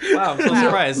 Wow, I'm so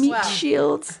surprised. Meat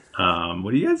shields.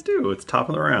 What do you guys do? It's top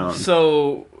of the round.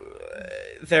 So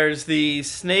there's the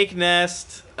snake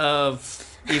nest of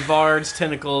Evard's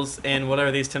tentacles and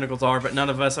whatever these tentacles are, but none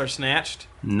of us are snatched.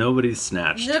 Nobody's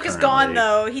snatched. Nook is gone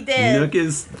though. He did. Nook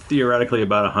is theoretically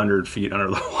about 100 feet under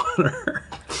the water.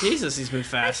 Jesus, he's been I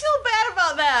fast. feel bad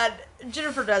about that.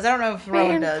 Jennifer does. I don't know if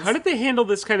Rowan does. How did they handle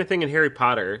this kind of thing in Harry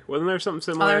Potter? Wasn't there something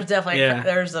similar? Oh, there's definitely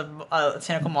there's a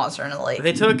tentacle monster in the lake.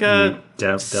 They took a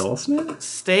devil snake?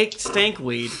 Stank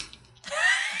weed.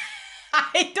 I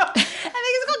think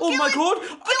it's called Oh my god!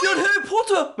 I killed Harry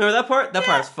Potter. Remember that part? That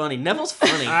part's funny. Neville's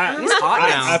funny. He's hot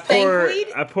now.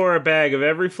 I pour a bag of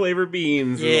every flavor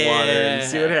beans in the water and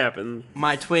see what happens.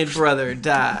 My twin brother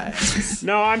dies.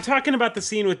 No, I'm talking about the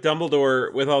scene with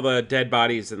Dumbledore with all the dead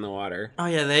bodies in the water. Oh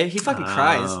yeah, he fucking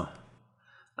cries.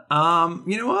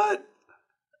 You know what?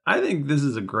 I think this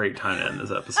is a great time to end this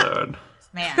episode.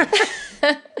 Man.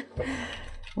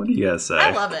 What do you guys say? I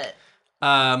love it.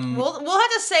 We'll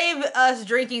have to save us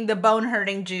drinking the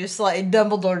bone-hurting juice like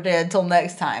Dumbledore did till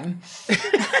next time.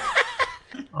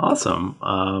 Awesome.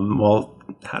 Well,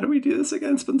 how do we do this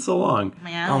again? It's been so long.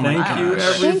 Man, Thank you,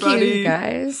 everybody, Thank you,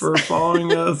 guys. for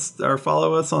following us or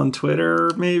follow us on Twitter,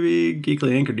 maybe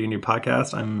Geekly Inc. or Do New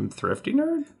Podcast. I'm Thrifty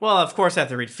Nerd. Well, of course, I have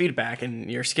to read feedback,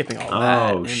 and you're skipping all of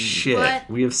that. Oh shit! What?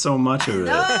 We have so much of it.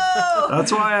 No!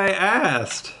 That's why I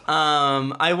asked.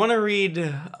 I want to read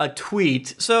a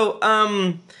tweet. So,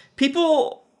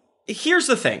 people. Here's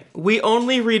the thing: we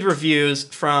only read reviews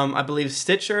from, I believe,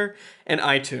 Stitcher and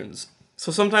iTunes.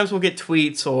 So sometimes we'll get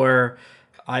tweets or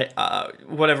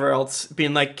whatever else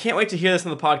being like, can't wait to hear this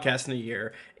on the podcast in a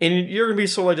year. And you're going to be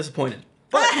sorely disappointed.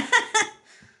 But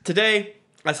today,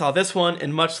 I saw this one,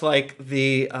 and much like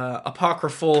the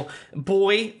apocryphal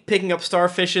boy picking up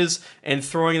starfishes and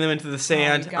throwing them into the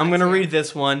sand, I'm going to read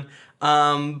this one.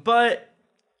 But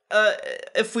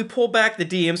if we pull back the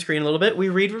DM screen a little bit, we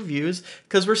read reviews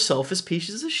because we're selfish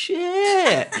pieces of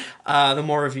shit. The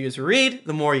more reviews we read,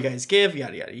 the more you guys give,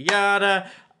 yada, yada, yada.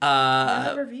 I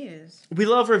love reviews. We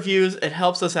love reviews. It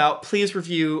helps us out. Please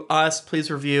review us.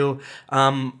 Please review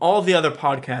all the other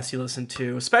podcasts you listen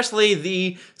to, especially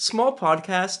the small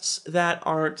podcasts that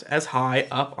aren't as high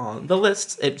up on the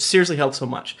lists. It seriously helps so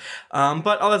much.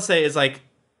 But all I'd say is, like,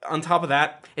 on top of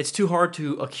that, it's too hard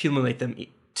to accumulate them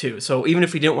too. So even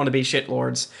if we didn't want to be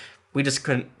shitlords, we just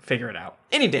couldn't figure it out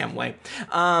any damn way.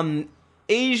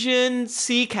 Asian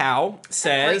Sea Cow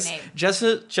says, just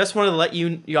wanted to let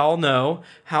y'all know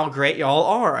how great y'all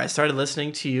are. I started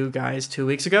listening to you guys 2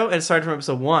 weeks ago and started from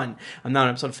episode 1. I'm now on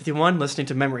episode 51, listening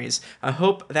to Memories. I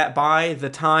hope that by the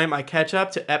time I catch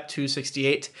up to EP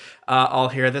 268, I'll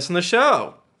hear this on the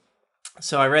show.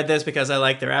 So I read this because I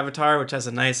like their avatar, which has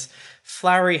a nice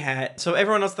flowery hat. So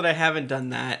everyone else that I haven't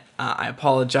done that, I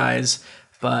apologize,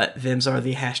 but them's are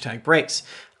the hashtag breaks.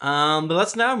 But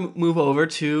let's now move over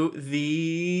to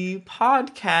the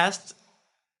podcast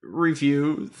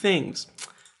review things.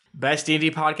 Best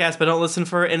D&D podcast, but don't listen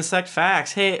for insect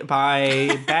facts. Hey,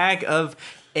 by Bag of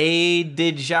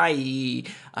Adijai.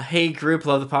 Hey group,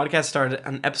 love the podcast. Started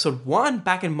on episode 1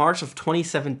 back in March of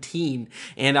 2017,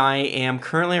 and I am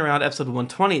currently around episode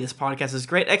 120. This podcast is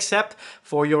great, except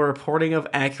for your reporting of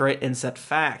accurate insect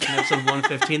facts. In episode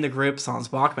 115, the group, Sans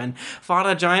Bachman, fought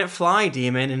a giant fly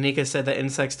demon, and Nika said that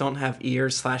insects don't have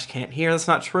ears / can't hear. That's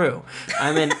not true.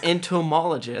 I'm an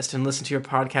entomologist and listen to your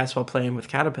podcast while playing with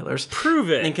caterpillars.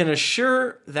 Prove it. And can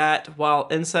assure that while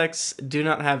insects do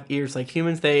not have ears like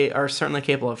humans, they are certainly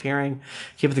capable of hearing.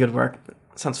 Keep up the good work.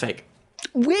 Sounds fake.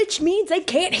 Which means they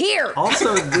can't hear.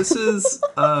 Also, this is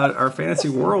our fantasy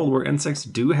world where insects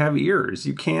do have ears.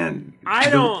 You can't. I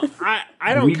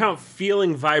don't count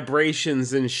feeling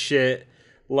vibrations and shit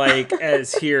like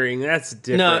as hearing. That's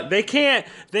different. No. They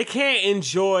can't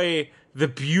enjoy the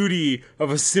beauty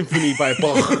of a symphony by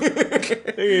Bach.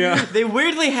 Yeah. They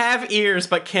weirdly have ears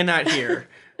but cannot hear,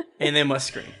 and they must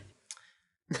scream.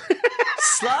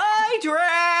 Sly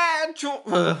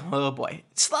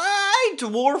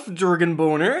Dwarf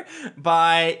Dragonborner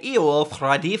by Eolf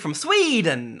Radi from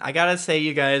Sweden. I gotta say,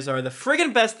 you guys are the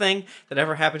friggin' best thing that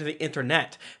ever happened to the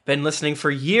internet. Been listening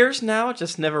for years now,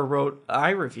 just never wrote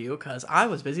a review because I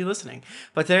was busy listening.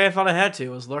 But today I thought I had to. I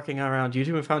was lurking around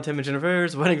YouTube and found Tim and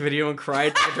Jennifer's wedding video and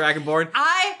cried to Dragonborn.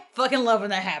 I fucking love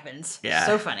when that happens. Yeah.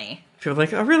 So funny. People are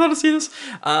like, are we allowed to see this?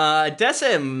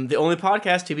 Decim, the only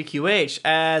podcast to be QH,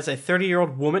 as a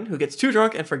 30-year-old woman who gets too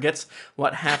drunk and forgets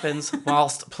what happens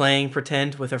whilst playing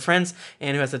pretend with her friends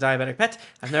and who has a diabetic pet.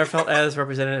 I've never felt as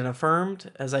represented and affirmed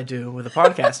as I do with a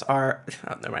podcast.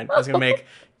 Never mind. I was going to make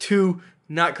 2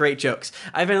 not great jokes.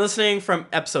 I've been listening from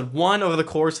episode 1 over the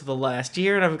course of the last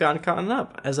year, and I've gotten caught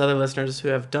up. As other listeners who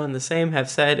have done the same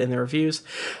have said in their reviews,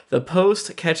 the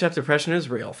post-catch-up depression is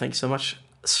real. Thanks so much.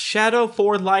 Shadow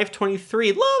for Life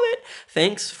 23, love it.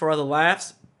 Thanks for all the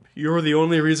laughs. You're the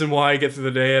only reason why I get through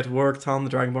the day at work. Tom the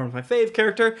Dragonborn is my fave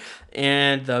character.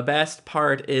 And the best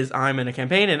part is I'm in a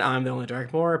campaign and I'm the only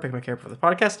Dragonborn. I pick my character for the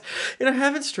podcast. And I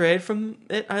haven't strayed from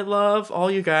it. I love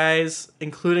all you guys,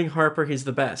 including Harper. He's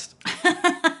the best.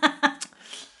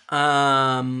 They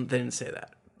didn't say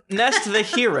that. Nest the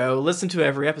hero, listen to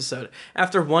every episode.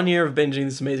 After 1 year of binging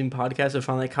this amazing podcast, I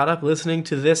finally caught up. Listening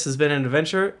to this has been an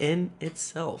adventure in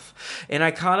itself. And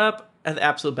I caught up at the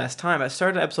absolute best time. I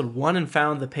started at episode 1 and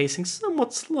found the pacing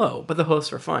somewhat slow, but the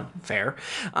hosts were fun. Fair.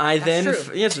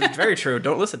 Yes, very true.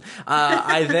 Don't listen.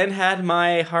 I then had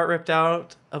my heart ripped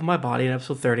out of my body in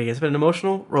episode 30. It's been an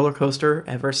emotional roller coaster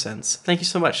ever since. Thank you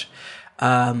so much.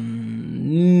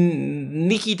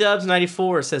 Nikki Dubs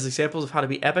 94 says examples of how to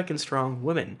be epic and strong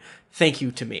women. Thank you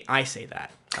to me. I say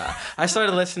that. I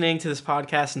started listening to this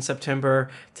podcast in September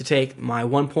to take my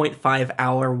 1.5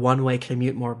 hour one-way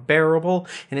commute more bearable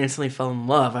and instantly fell in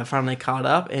love. I finally caught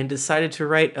up and decided to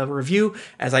write a review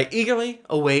as I eagerly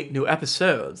await new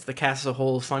episodes. The cast as a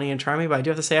whole is funny and charming, but I do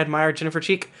have to say I admire Jennifer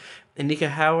Cheek and Nika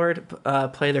Howard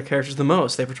play their characters the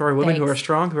most. They portray women who are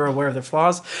strong, who are aware of their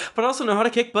flaws, but also know how to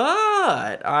kick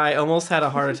butt. I almost had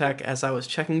a heart attack as I was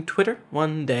checking Twitter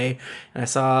one day, and I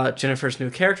saw Jennifer's new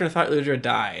character and thought Ludra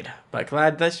died. But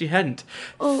glad that she hadn't.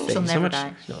 Oh, she'll never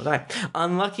die. She'll die.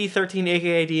 Unlucky 13,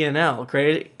 aka DNL.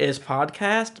 Great is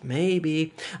podcast?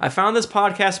 Maybe. I found this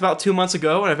podcast about 2 months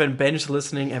ago, and I've been binge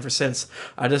listening ever since.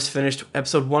 I just finished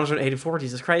episode 184,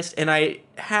 Jesus Christ, and I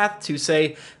have to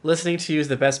say, listening to you is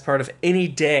the best part of any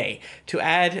day. To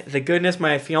add the goodness,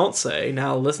 my fiance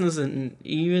now listens and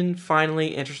even finally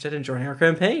interested in joining our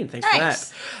campaign. Thanks for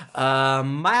that.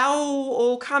 Mao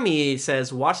Okami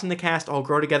says, watching the cast all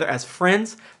grow together as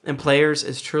friends and players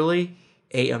is truly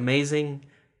a amazing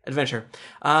adventure.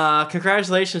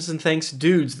 Congratulations and thanks,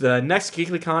 dudes. The next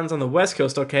GeeklyCon is on the West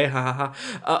Coast. Okay,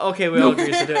 okay, we all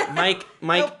agree to do it.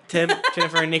 Mike, Tim,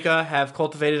 Jennifer, and Nika have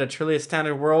cultivated a truly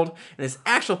astounding world in this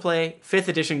actual play 5th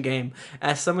edition game.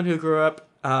 As someone who grew up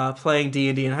playing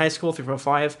D&D in high school,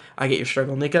 3.5, I get your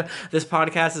struggle, Nika. This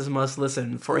podcast is a must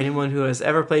listen for anyone who has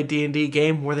ever played D&D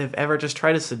game where they've ever just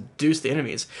tried to seduce the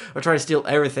enemies or try to steal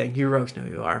everything. You rogues know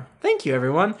who you are. Thank you,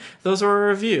 everyone. Those are our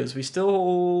reviews. We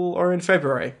still are in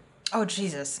February. Oh,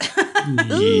 Jesus.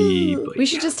 We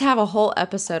should just have a whole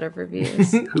episode of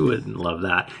reviews. Who wouldn't love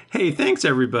that? Hey, thanks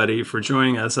everybody for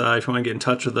joining us. If you want to get in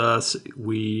touch with us,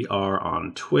 we are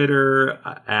on Twitter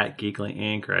at Geekly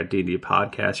Inc. or at D&D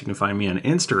Podcast. You can find me on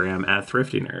Instagram at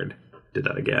Thrifty Nerd. Did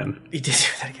that again. You did do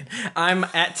that again. I'm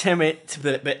at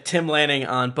Tim Lanning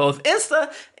on both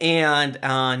Insta and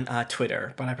on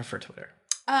Twitter, but I prefer Twitter.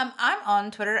 I'm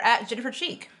on Twitter at Jennifer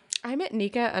Cheek. I'm at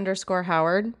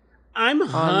Nika_Howard. I'm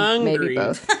hungry. Maybe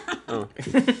both. Oh.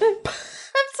 I'm sorry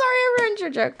I ruined your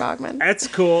joke, Bogman. That's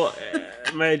cool.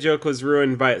 My joke was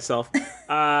ruined by itself.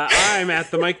 I'm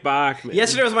at the Mike Bachman.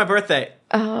 Yesterday was my birthday.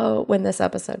 Oh, when this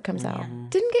episode comes out.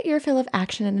 Didn't get your fill of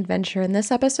action and adventure in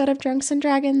this episode of Drunks and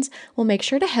Dragons? Well, make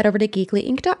sure to head over to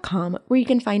geeklyinc.com where you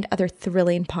can find other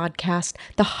thrilling podcasts,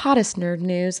 the hottest nerd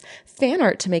news, fan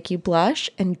art to make you blush,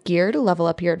 and gear to level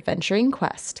up your adventuring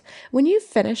quest. When you've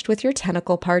finished with your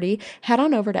tentacle party, head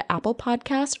on over to Apple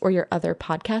Podcast or your other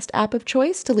podcast app of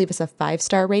choice to leave us a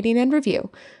 5-star rating and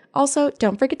review. Also,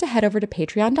 don't forget to head over to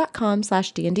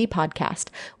patreon.com/D&D podcast.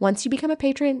 Once you become a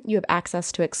patron, you have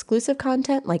access to exclusive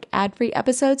content like ad-free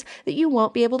episodes that you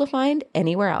won't be able to find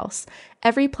anywhere else.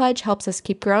 Every pledge helps us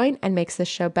keep growing and makes this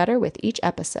show better with each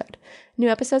episode. New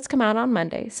episodes come out on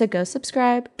Monday, so go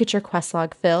subscribe, get your quest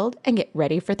log filled, and get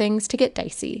ready for things to get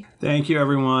dicey. Thank you,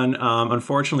 everyone.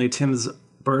 Unfortunately, Tim's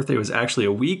birthday was actually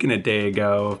a week and a day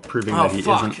ago, proving that he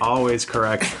isn't always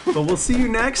correct. But we'll see you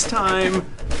next time.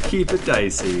 Keep it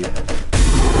dicey.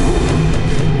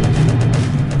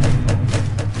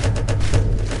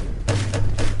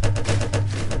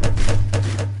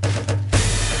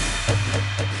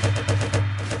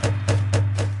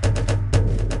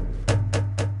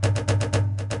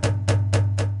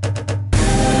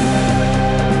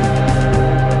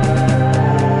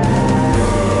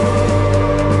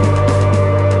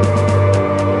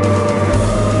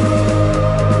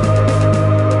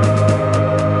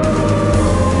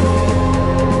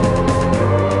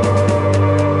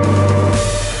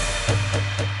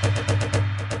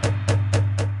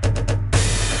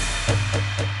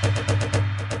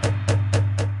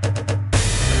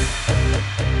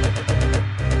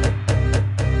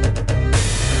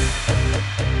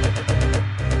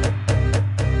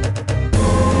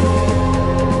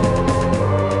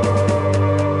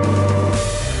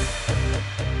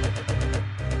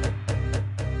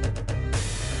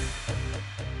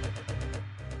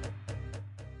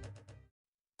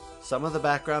 Some of the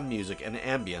background music and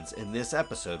ambience in this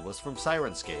episode was from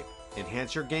Sirenscape.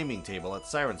 Enhance your gaming table at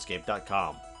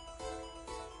Sirenscape.com.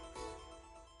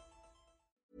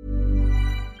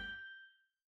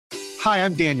 Hi,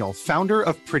 I'm Daniel, founder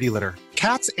of Pretty Litter.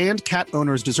 Cats and cat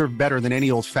owners deserve better than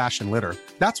any old-fashioned litter.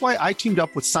 That's why I teamed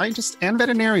up with scientists and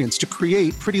veterinarians to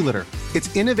create Pretty Litter.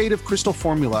 Its innovative crystal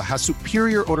formula has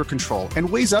superior odor control and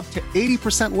weighs up to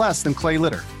 80% less than clay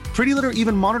litter. Pretty Litter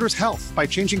even monitors health by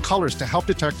changing colors to help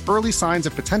detect early signs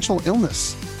of potential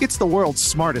illness. It's the world's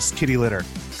smartest kitty litter.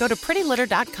 Go to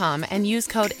prettylitter.com and use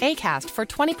code ACAST for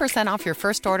 20% off your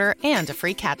first order and a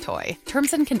free cat toy.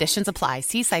 Terms and conditions apply.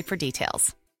 See site for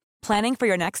details. Planning for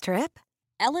your next trip?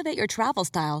 Elevate your travel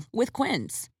style with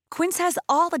Quince. Quince has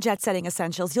all the jet-setting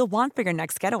essentials you'll want for your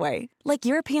next getaway, like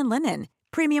European linen,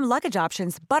 premium luggage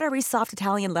options, buttery soft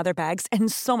Italian leather bags, and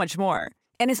so much more.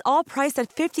 And is all priced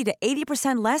at 50 to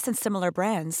 80% less than similar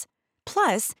brands.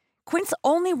 Plus, Quince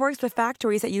only works with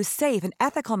factories that use safe and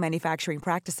ethical manufacturing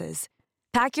practices.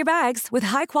 Pack your bags with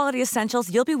high-quality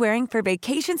essentials you'll be wearing for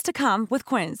vacations to come with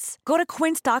Quince. Go to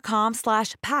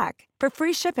quince.com/pack for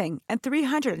free shipping and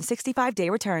 365-day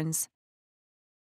returns.